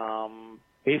they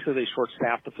basically short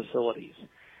staff the facilities.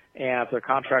 And if their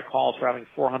contract calls for having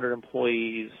 400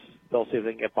 employees, they'll see if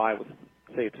they can get by with,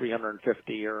 say,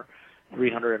 350 or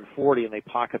 340, and they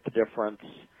pocket the difference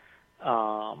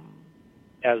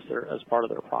as part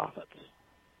of their profits.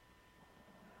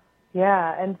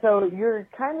 Yeah, and so you're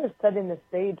kind of setting the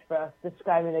stage for us,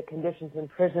 describing the conditions in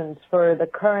prisons for the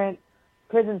current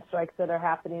prison strikes that are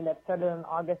happening that started on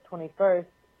August 21st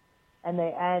and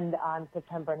they end on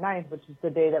September 9th, which is the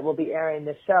day that we'll be airing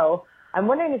this show. I'm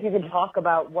wondering if you could talk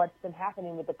about what's been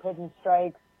happening with the prison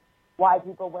strikes, why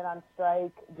people went on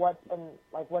strike, what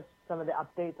some of the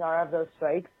updates are of those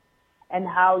strikes, and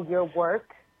how your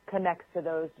work connects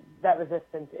to that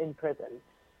resistance in prison.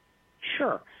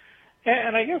 Sure.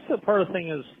 And I guess that part of the thing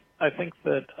is, I think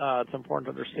that it's important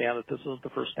to understand that this isn't the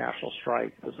first national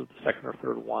strike. This is the second or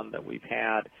third one that we've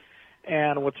had.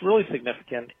 And what's really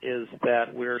significant is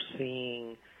that we're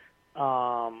seeing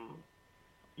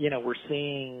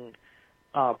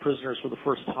prisoners for the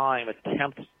first time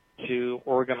attempt to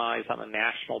organize on a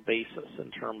national basis in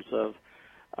terms of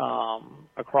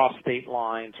across state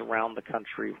lines around the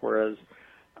country, whereas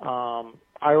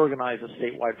I organized a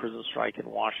statewide prison strike in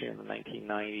Washington in the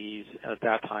 1990s, and at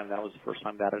that time that was the first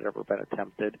time that had ever been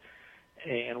attempted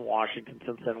in Washington.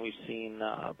 Since then we've seen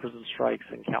prison strikes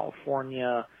in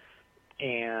California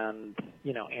and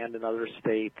in other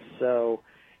states. So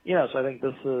so I think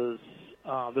this is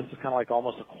kind of like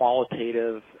almost a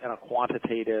qualitative and a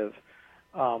quantitative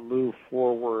move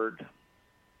forward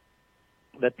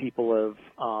that people have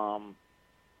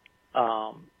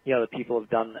that people have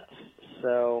done this.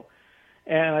 So,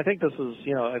 and I think this is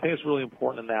I think it's really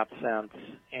important in that sense,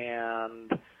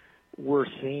 and we're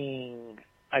seeing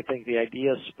the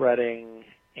idea spreading,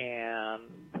 and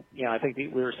I think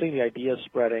we're seeing the idea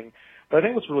spreading. But I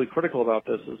think what's really critical about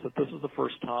this is that this is the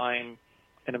first time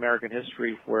in American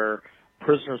history where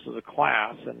prisoners as a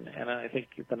class, and I think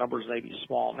the numbers may be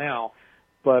small now,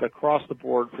 but across the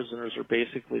board, prisoners are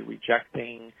basically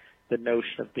rejecting the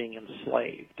notion of being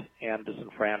enslaved and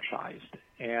disenfranchised.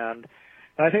 And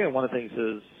I think that one of the things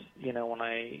is, when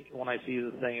I see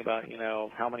the thing about,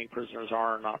 how many prisoners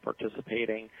are not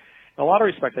participating, in a lot of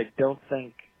respects, I don't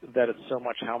think that it's so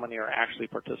much how many are actually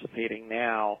participating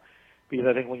now, because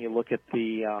I think when you look at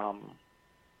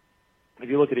if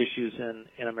you look at issues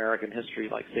in American history,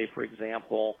 like say, for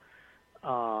example,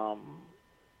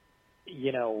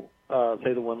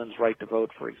 say the women's right to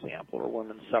vote, for example, or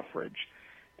women's suffrage.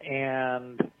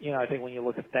 And, I think when you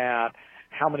look at that,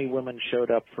 how many women showed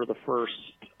up for the first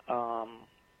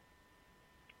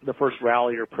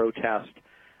rally or protest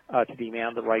to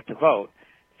demand the right to vote?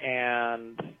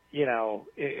 And,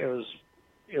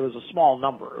 it was a small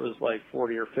number. It was like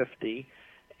 40 or 50.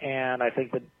 And I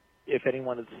think that if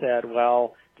anyone had said,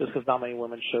 well, just because not many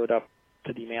women showed up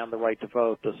to demand the right to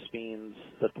vote, this means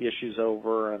that the issue's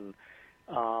over and,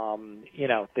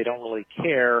 they don't really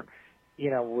care,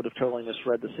 would have totally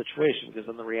misread the situation, because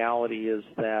then the reality is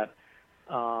that,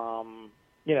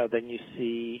 then you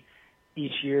see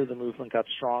each year the movement got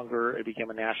stronger, it became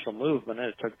a national movement, and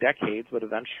it took decades, but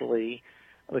eventually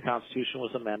the Constitution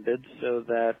was amended so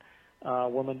that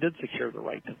women did secure the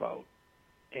right to vote.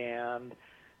 And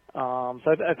so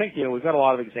I think, we've got a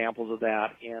lot of examples of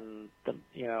that in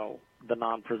the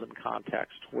non-prison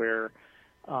context where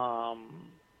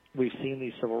we've seen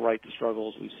these civil rights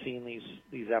struggles, we've seen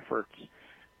these efforts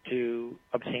to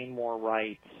obtain more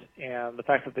rights, and the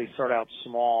fact that they start out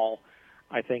small,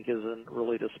 I think, isn't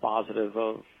really dispositive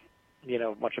of,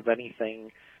 much of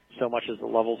anything, so much as the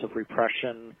levels of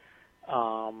repression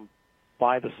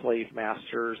by the slave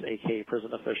masters, aka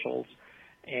prison officials,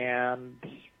 and,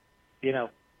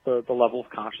 the level of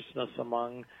consciousness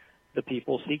among the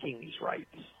people seeking these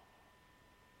rights.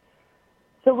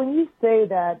 So when you say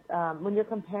that, when you're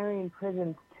comparing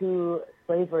prisons to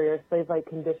slavery or slave-like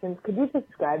conditions, could you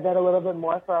describe that a little bit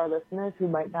more for our listeners who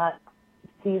might not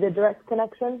see the direct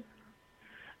connection?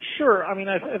 Sure. I mean,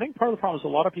 I think part of the problem is a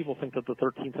lot of people think that the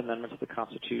 13th Amendment to the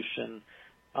Constitution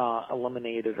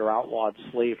eliminated or outlawed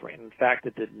slavery. And in fact,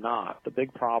 it did not. The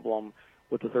big problem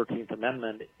with the 13th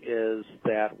Amendment is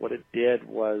that what it did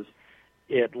was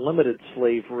it limited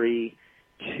slavery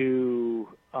to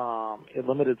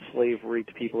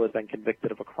people who had been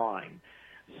convicted of a crime.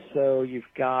 So you've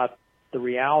got the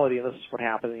reality, and this is what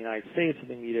happened in the United States in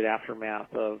the immediate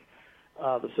aftermath of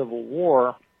the Civil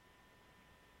War,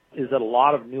 is that a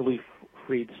lot of newly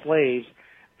freed slaves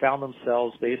found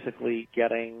themselves basically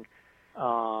getting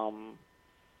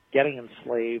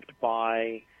enslaved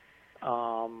by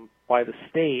the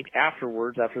state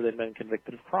afterwards, after they'd been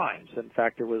convicted of crimes. In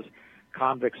fact, it was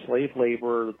convict slave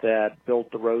labor that built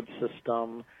the road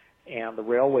system and the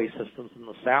railway systems in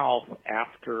the South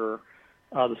after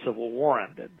the Civil War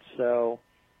ended. So,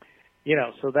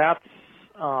 that's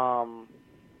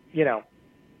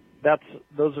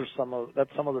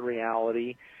some of the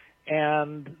reality.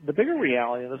 And the bigger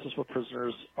reality, and this is what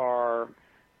prisoners are,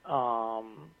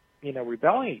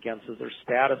 rebelling against, is their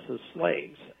status as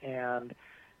slaves. And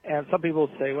some people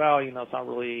would say, well, it's not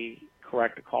really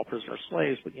correct to call prisoners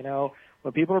slaves, but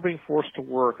when people are being forced to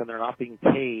work and they're not being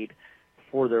paid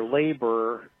for their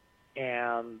labor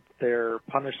and they're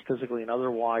punished physically and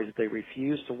otherwise, they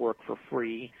refuse to work for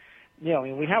free,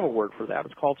 we have a word for that.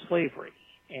 It's called slavery.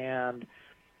 And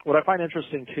what I find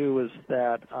interesting too is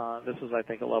that this is, I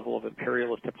think, a level of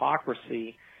imperialist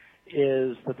hypocrisy,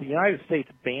 is that the United States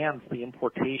bans the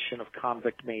importation of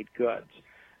convict-made goods.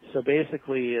 So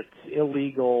basically, it's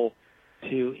illegal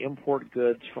to import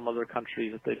goods from other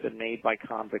countries if they've been made by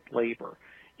convict labor.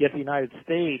 Yet the United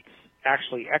States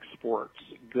actually exports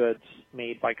goods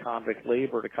made by convict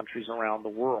labor to countries around the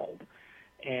world.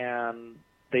 and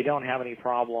they don't have any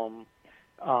problem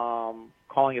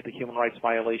calling it the human rights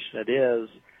violation it is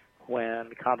when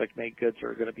convict-made goods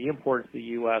are going to be imported to the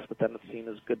U.S., but then it's seen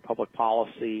as good public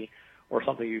policy or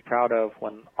something to be proud of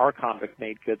when our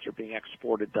convict-made goods are being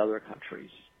exported to other countries.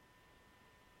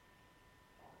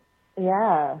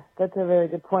 Yeah, that's a very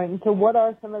good point. And so what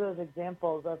are some of those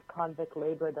examples of convict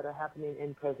labor that are happening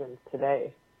in prisons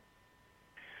today?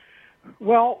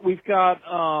 Well, we've got,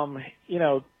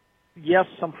 yes,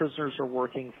 some prisoners are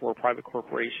working for private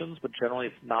corporations, but generally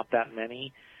it's not that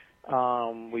many.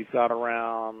 We've got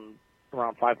around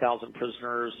 5,000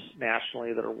 prisoners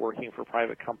nationally that are working for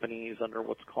private companies under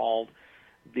what's called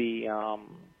the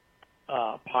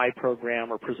PI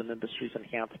program, or Prison Industries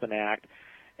Enhancement Act.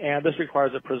 And this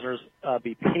requires that prisoners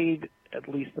be paid at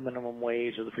least the minimum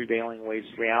wage or the prevailing wage.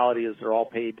 The reality is they're all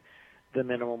paid the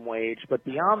minimum wage. But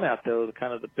beyond that, though,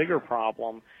 the bigger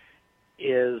problem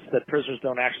is that prisoners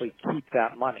don't actually keep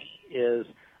that money. Is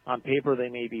on paper they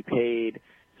may be paid,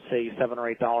 say, $7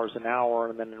 or $8 an hour,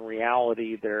 and then in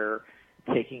reality they're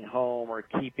taking home or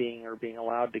keeping or being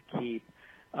allowed to keep,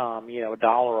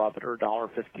 $1 of it or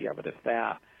 $1.50 of it, if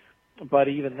that. But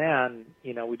even then,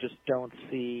 we just don't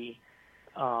see.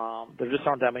 There just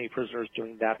aren't that many prisoners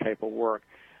doing that type of work.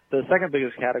 The second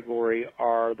biggest category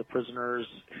are the prisoners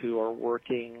who are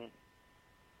working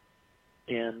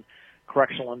in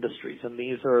correctional industries, and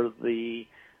these are the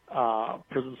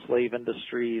prison slave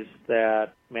industries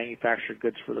that manufacture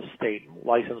goods for the state,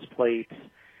 license plates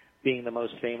being the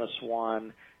most famous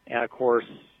one. And of course,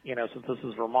 since this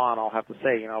is Vermont, I'll have to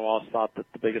say, I've always thought that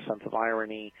the biggest sense of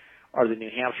irony are the New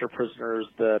Hampshire prisoners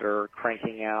that are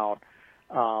cranking out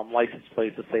license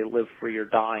plates that say "Live Free or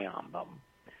Die" on them.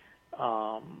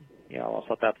 I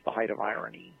thought that's the height of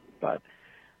irony. But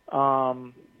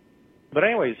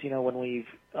anyways, when we've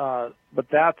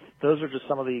those are just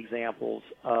some of the examples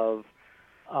of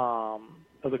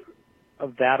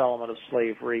that element of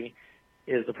slavery,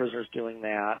 is the prisoners doing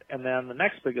that. And then the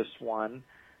next biggest one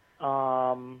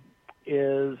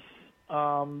is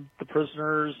the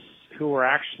prisoners who are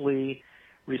actually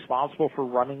responsible for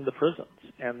running the prisons.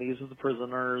 And these are the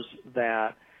prisoners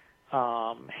that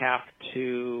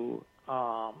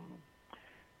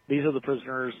these are the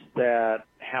prisoners that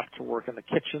have to work in the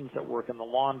kitchens, that work in the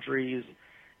laundries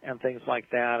and things like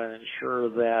that, and ensure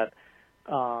that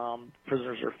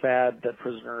prisoners are fed, that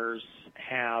prisoners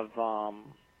have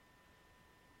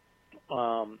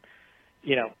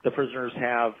the prisoners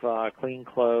have clean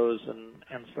clothes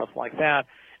and stuff like that.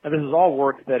 And this is all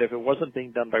work that, if it wasn't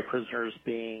being done by prisoners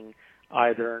being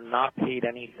either not paid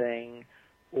anything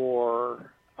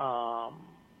or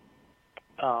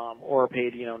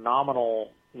paid,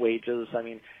 nominal wages. I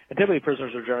mean, and typically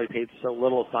prisoners are generally paid so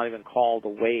little it's not even called a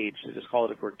wage. They just call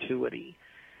it a gratuity.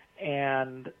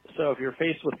 And so if you're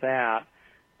faced with that,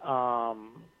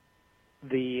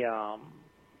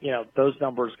 those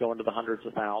numbers go into the hundreds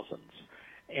of thousands.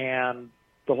 And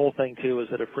the whole thing, too, is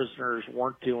that if prisoners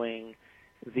weren't doing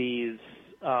these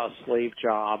slave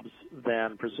jobs,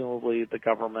 then presumably the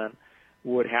government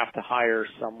would have to hire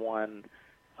someone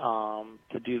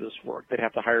to do this work. They'd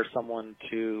have to hire someone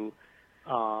to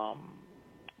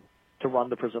run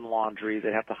the prison laundry.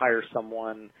 They'd have to hire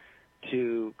someone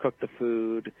to cook the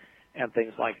food and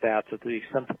things like that. So to the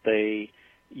extent that they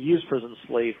use prison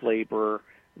slave labor,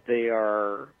 they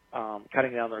are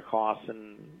cutting down their costs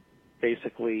and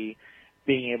basically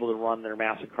being able to run their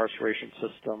mass incarceration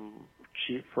system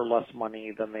cheap for less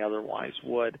money than they otherwise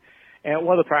would. And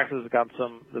one of the practices that's gotten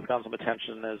some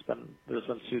attention there's been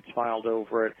suits filed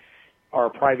over it are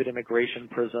private immigration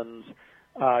prisons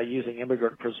using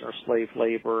immigrant prisoner slave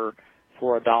labor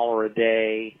for $1 a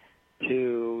day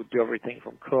to do everything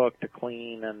from cook to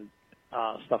clean and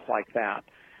stuff like that.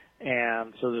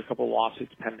 And so there's a couple of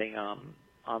lawsuits pending on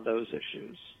those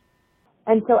issues.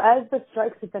 And so as the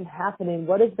strikes have been happening,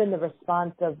 what has been the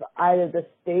response of either the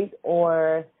state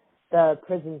or the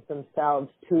prisons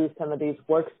themselves to some of these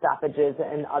work stoppages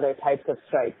and other types of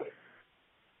strikes?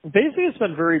 Basically, it's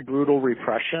been very brutal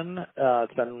repression.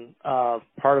 It's been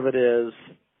part of it is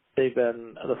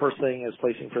the first thing is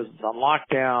placing prisons on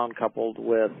lockdown, coupled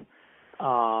with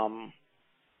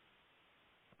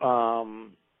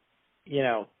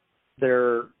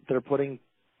they're putting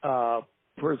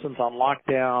prisons on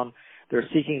lockdown. They're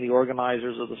seeking the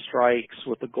organizers of the strikes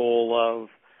with the goal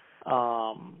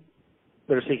of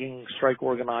they're seeking strike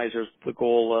organizers with the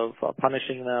goal of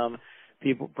punishing them.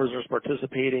 Prisoners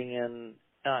participating in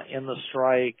the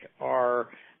strike are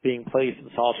being placed in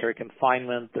solitary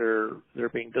confinement. They're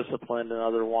being disciplined and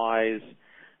otherwise,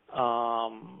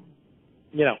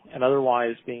 and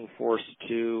otherwise being forced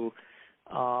to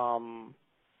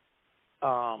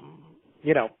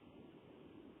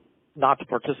not to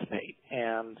participate.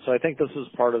 And so I think this is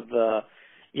part of the,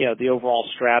 the overall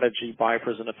strategy by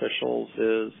prison officials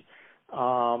is,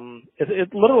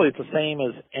 literally it's the same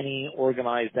as any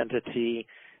organized entity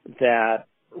that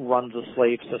runs a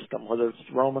slave system, whether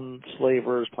it's Roman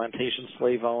slavers, plantation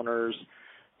slave owners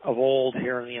of old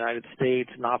here in the United States,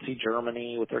 Nazi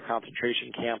Germany with their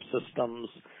concentration camp systems.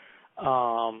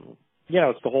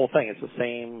 It's the whole thing. It's the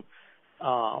same,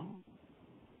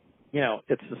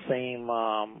 it's the same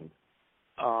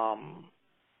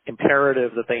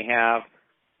imperative that they have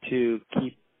to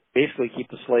basically keep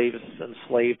the slaves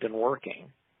enslaved and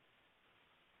working.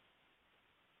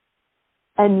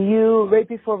 And you, right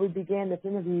before we began this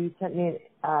interview, you sent me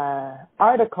an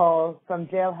article from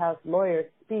Jailhouse Lawyers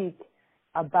Speak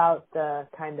about the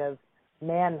kind of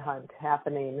manhunt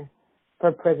happening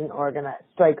for prison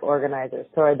strike organizers.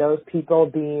 So are those people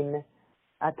being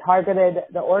targeted,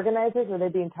 the organizers, are they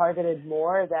being targeted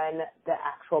more than the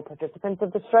actual participants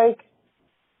of the strike?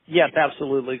 Yes,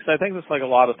 absolutely. Because I think it's like a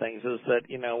lot of things is that,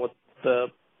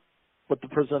 what the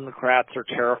prisonocrats are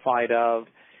terrified of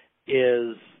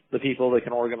is the people that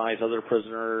can organize other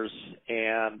prisoners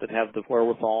and that have the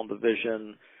wherewithal and the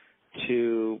vision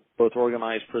to both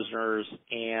organize prisoners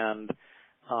and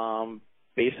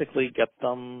basically get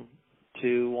them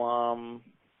to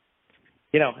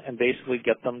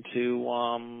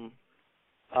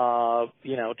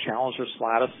challenge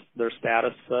their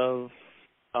status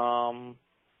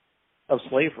of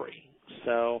slavery.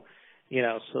 So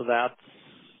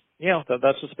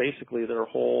that's just basically their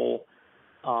whole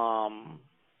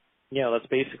that's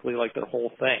basically like their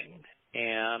whole thing,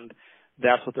 and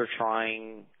that's what they're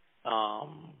trying.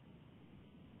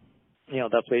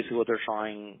 That's basically what they're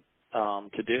trying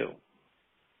to do.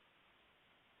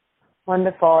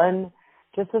 Wonderful. And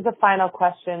just as a final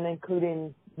question,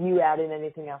 including you adding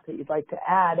anything else that you'd like to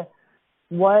add,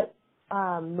 what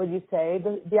would you say,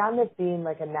 beyond this being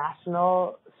like a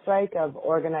national strike of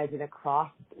organizing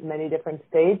across many different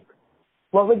states,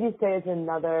 what would you say is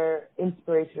another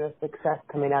inspiration or success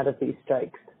coming out of these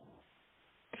strikes?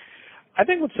 I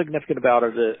think what's significant about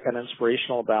it and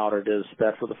inspirational about it is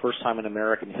that for the first time in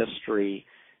American history,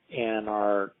 in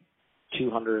our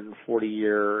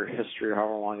 240-year history, or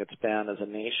however long it's been as a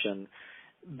nation,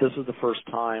 this is the first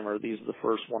time, or these are the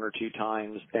first one or two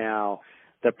times now,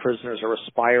 that prisoners are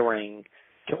aspiring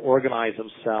to organize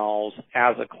themselves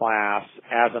as a class,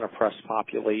 as an oppressed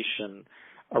population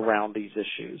around these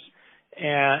issues.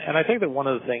 And I think that one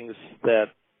of the things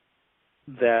that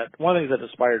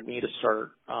inspired me to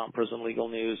start Prison Legal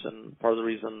News, and part of the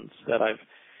reasons that I've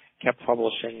kept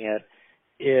publishing it,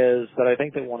 is that I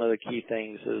think that one of the key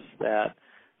things is that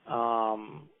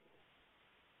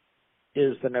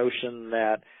is the notion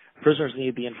that prisoners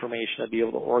need the information to be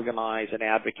able to organize and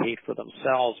advocate for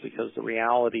themselves, because the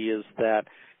reality is that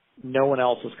no one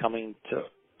else is coming to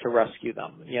rescue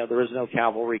them. There is no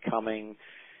cavalry coming.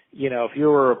 If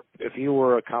you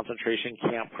were a concentration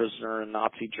camp prisoner in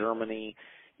Nazi Germany,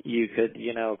 you could,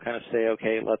 kind of say,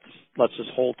 okay, let's just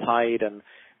hold tight and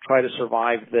try to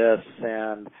survive this.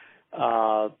 And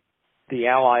the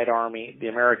Allied Army, the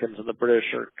Americans and the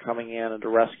British are coming in and to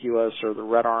rescue us, or the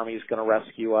Red Army is going to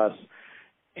rescue us,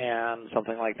 and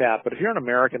something like that. But if you're an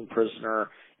American prisoner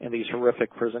in these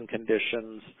horrific prison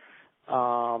conditions,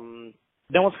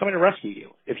 no one's coming to rescue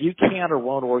you. If you can't or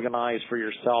won't organize for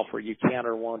yourself, or you can't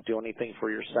or won't do anything for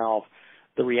yourself,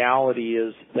 the reality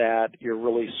is that you're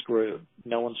really screwed.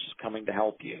 No one's coming to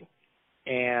help you.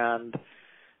 And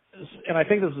I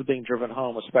think this is being driven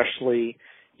home, especially,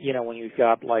 when you've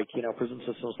got prison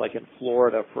systems like in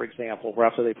Florida, for example, where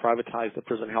after they privatized the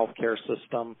prison health care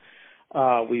system,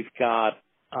 we've got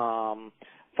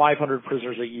 500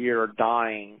 prisoners a year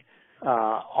dying,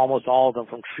 almost all of them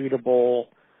from treatable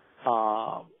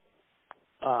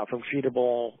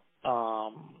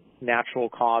natural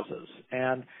causes.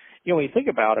 And, when you think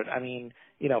about it,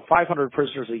 500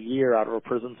 prisoners a year out of a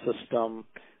prison system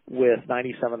with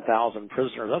 97,000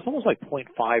 prisoners, that's almost like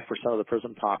 0.5% of the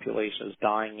prison population is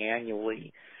dying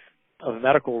annually of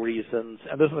medical reasons.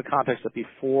 And this is in the context that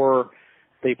before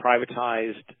they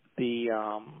privatized the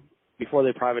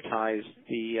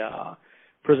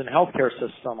prison healthcare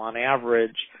system, on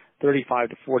average, 35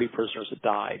 to 40 prisoners had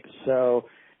died. So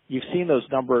you've seen those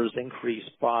numbers increase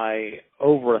by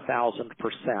over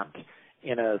 1,000%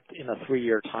 in a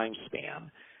 3-year time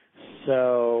span.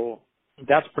 So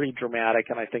that's pretty dramatic,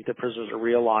 and I think the prisoners are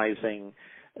realizing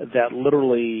that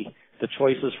literally the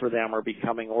choices for them are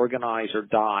becoming organize or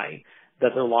die,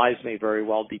 that their lives may very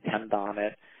well depend on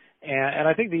it. And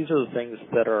I think these are the things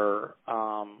that are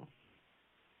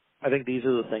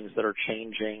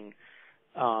changing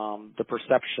the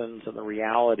perceptions and the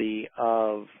reality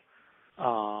of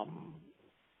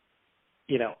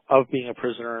of being a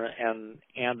prisoner and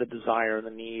the desire and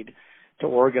the need to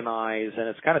organize. And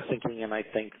it's kind of sinking in, I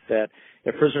think, that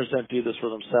if prisoners don't do this for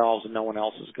themselves, no one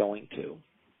else is going to.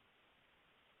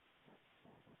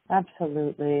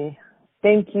 Absolutely.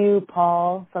 Thank you,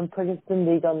 Paul from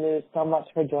Princeton Legal News, so much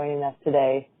for joining us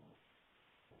today.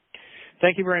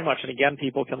 Thank you very much. And again,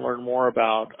 people can learn more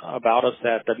about us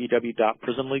at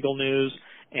www.prisonlegalnews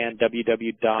and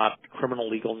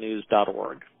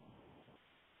www.criminallegalnews.org.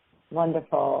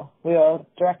 Wonderful. We will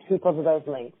direct people to those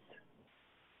links.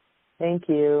 Thank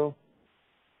you.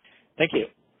 Thank you.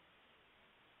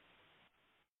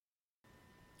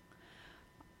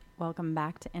 Welcome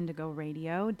back to Indigo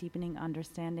Radio, deepening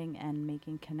understanding and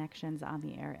making connections on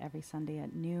the air every Sunday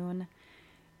at noon.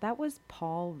 That was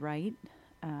Paul Wright.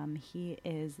 He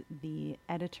is the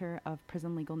editor of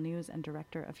Prison Legal News and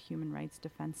director of Human Rights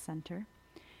Defense Center.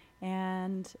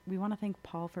 And we want to thank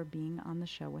Paul for being on the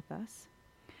show with us.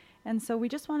 And so we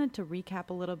just wanted to recap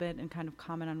a little bit and kind of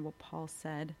comment on what Paul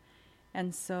said.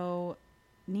 And so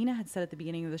Nina had said at the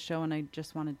beginning of the show, and I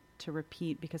just wanted to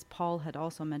repeat because Paul had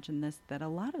also mentioned this, that a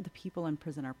lot of the people in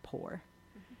prison are poor.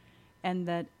 Mm-hmm. And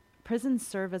that prisons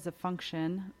serve as a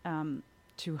function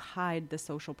to hide the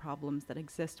social problems that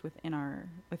exist within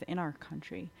our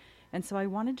country. And so I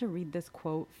wanted to read this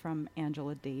quote from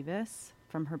Angela Davis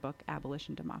from her book,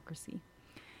 Abolition Democracy.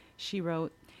 She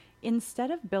wrote,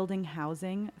 "Instead of building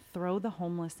housing, throw the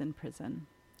homeless in prison.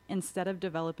 Instead of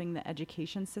developing the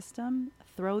education system,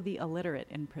 throw the illiterate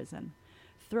in prison.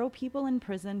 Throw people in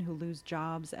prison who lose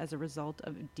jobs as a result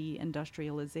of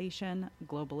deindustrialization,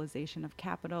 globalization of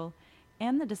capital,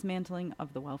 and the dismantling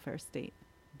of the welfare state.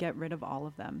 Get rid of all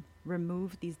of them.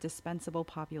 Remove these dispensable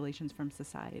populations from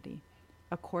society.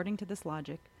 According to this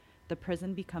logic, the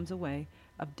prison becomes a way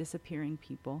of disappearing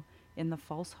people in the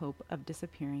false hope of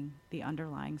disappearing the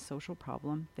underlying social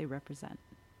problem they represent."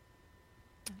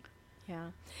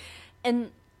 Yeah.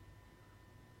 And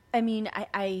I mean,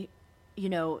 I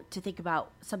to think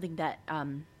about something that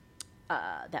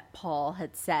that Paul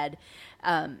had said,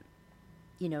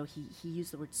 he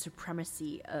used the word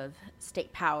supremacy of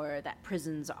state power, that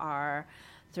prisons are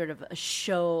sort of a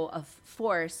show of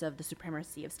force of the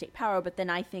supremacy of state power. But then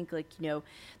I think the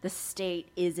state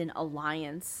is in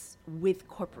alliance with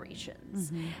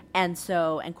corporations. Mm-hmm. And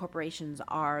corporations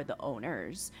are the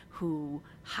owners who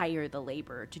hire the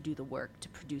labor to do the work, to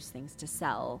produce things to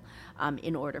sell,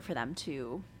 in order for them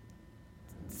to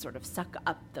sort of suck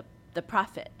up the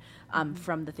profit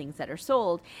from the things that are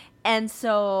sold. And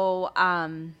so,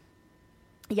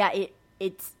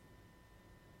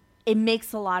 it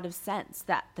makes a lot of sense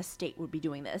that the state would be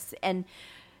doing this. And,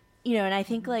 and I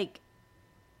think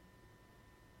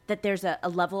that there's a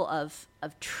level of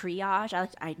triage.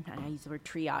 I use the word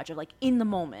triage of in the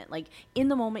moment,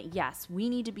 yes, we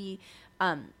need to be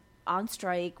on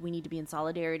strike. We need to be in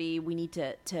solidarity. We need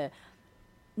to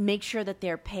make sure that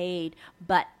they're paid,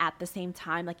 but at the same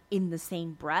time, in the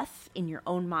same breath, in your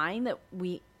own mind, that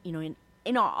we, in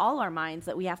all our minds,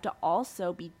 that we have to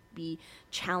also be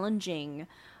challenging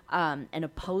and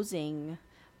opposing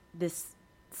this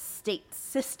state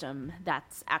system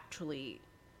that's actually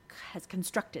has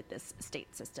constructed this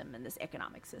state system and this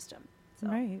economic system. So.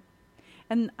 Right.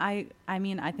 And I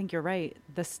think you're right.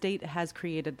 The state has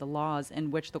created the laws in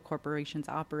which the corporations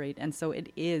operate. And so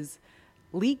it is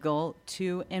legal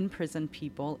to imprison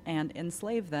people and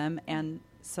enslave them. And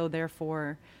so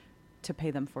therefore to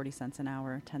pay them 40 cents an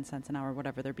hour, 10 cents an hour,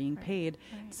 whatever they're being paid.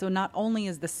 Right. So not only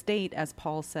is the state, as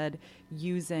Paul said,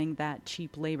 using that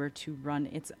cheap labor to run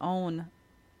its own,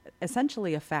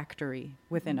 essentially a factory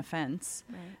within a fence,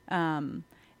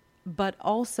 but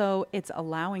also it's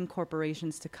allowing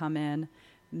corporations to come in,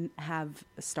 have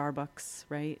Starbucks,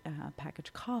 right,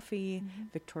 packaged coffee,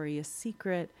 Victoria's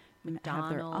Secret,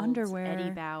 McDonald's, have their underwear,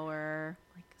 Eddie Bauer,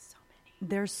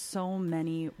 there's so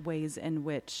many ways in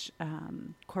which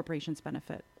corporations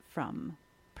benefit from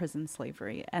prison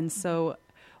slavery. And so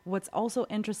what's also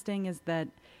interesting is that,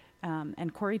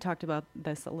 and Corey talked about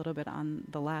this a little bit on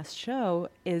the last show,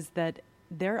 is that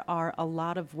there are a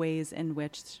lot of ways in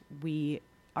which we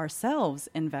ourselves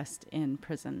invest in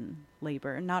prison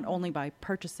labor, not only by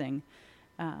purchasing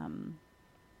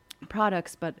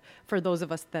products, but for those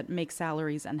of us that make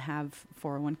salaries and have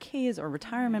 401ks or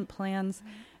retirement plans,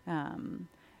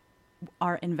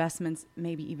 our investments,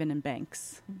 maybe even in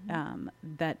banks,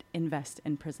 that invest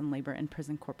in prison labor and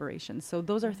prison corporations. So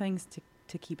those are things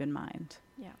to keep in mind.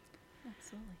 Yeah,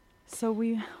 absolutely. So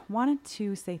we wanted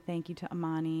to say thank you to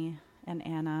Amani and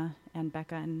Anna and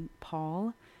Becca and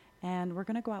Paul, and we're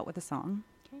going to go out with a song.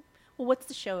 Okay. Well, what's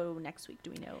the show next week? Do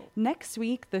we know? Next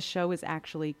week, the show is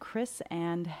actually Chris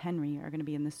and Henry are going to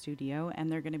be in the studio,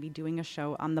 and they're going to be doing a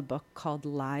show on the book called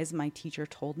Lies My Teacher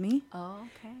Told Me. Oh,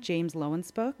 okay. James Lowen's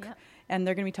book. Yep. And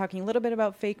they're going to be talking a little bit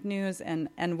about fake news and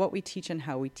what we teach and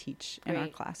how we teach in our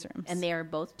classrooms. And they are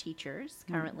both teachers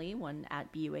currently, one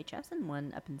at BUHS and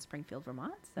one up in Springfield,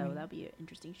 Vermont. So that'll be an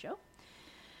interesting show.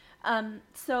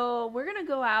 So we're going to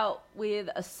go out with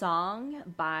a song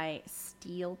by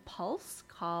Steel Pulse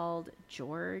called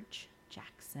George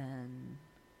Jackson.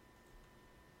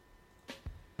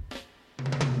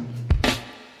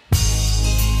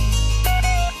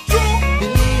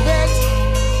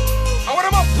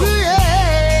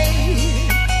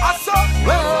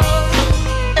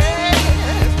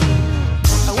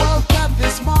 I woke up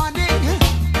this morning,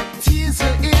 tears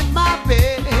are in my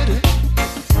bed.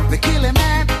 The killing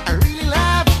man I really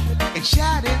love and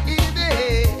shot it in the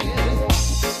head.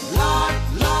 Lord,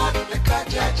 Lord, they cut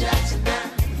George Jackson down.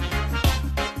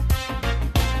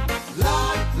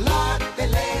 Lord, Lord, they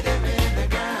laid him in the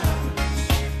ground.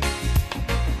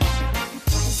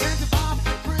 Sent him off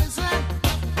to prison,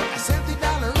 a $70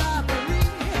 robbery.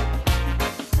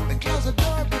 They closed the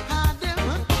door behind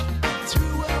him,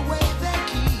 threw away the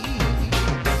key.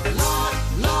 Lord,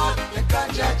 Lord, they cut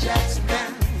George Jackson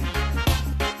down.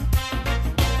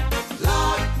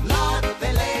 Lord, Lord,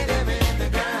 they laid him in the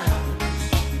ground.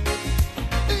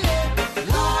 Yeah.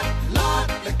 Lord, Lord,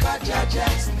 they cut George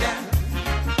Jackson down.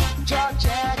 George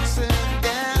Jackson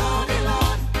down. Lord,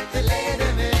 Lord, they laid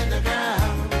him in the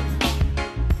ground.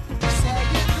 Saying,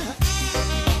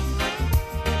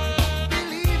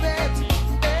 believe it.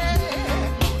 Yeah.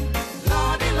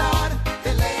 Lord, Lord,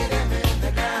 they laid him in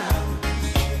the ground.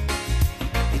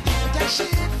 He did that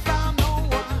shit from no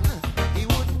one. He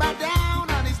wouldn't bow down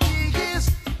on his knees.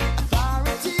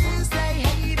 Authorities, they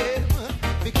hate him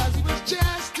because he was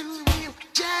just too real,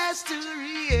 just too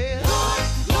real. Lord,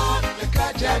 Lord, they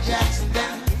cut George Jackson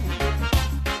down.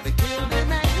 They killed him,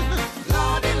 man.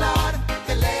 Lordy, Lord,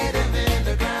 they laid him in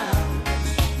the ground.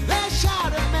 They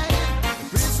shot him, man. The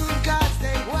prison guards,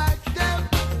 they worked him.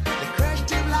 They crushed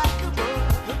him like a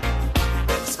bug.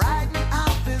 Frightened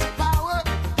of his power,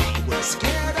 he was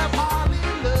scared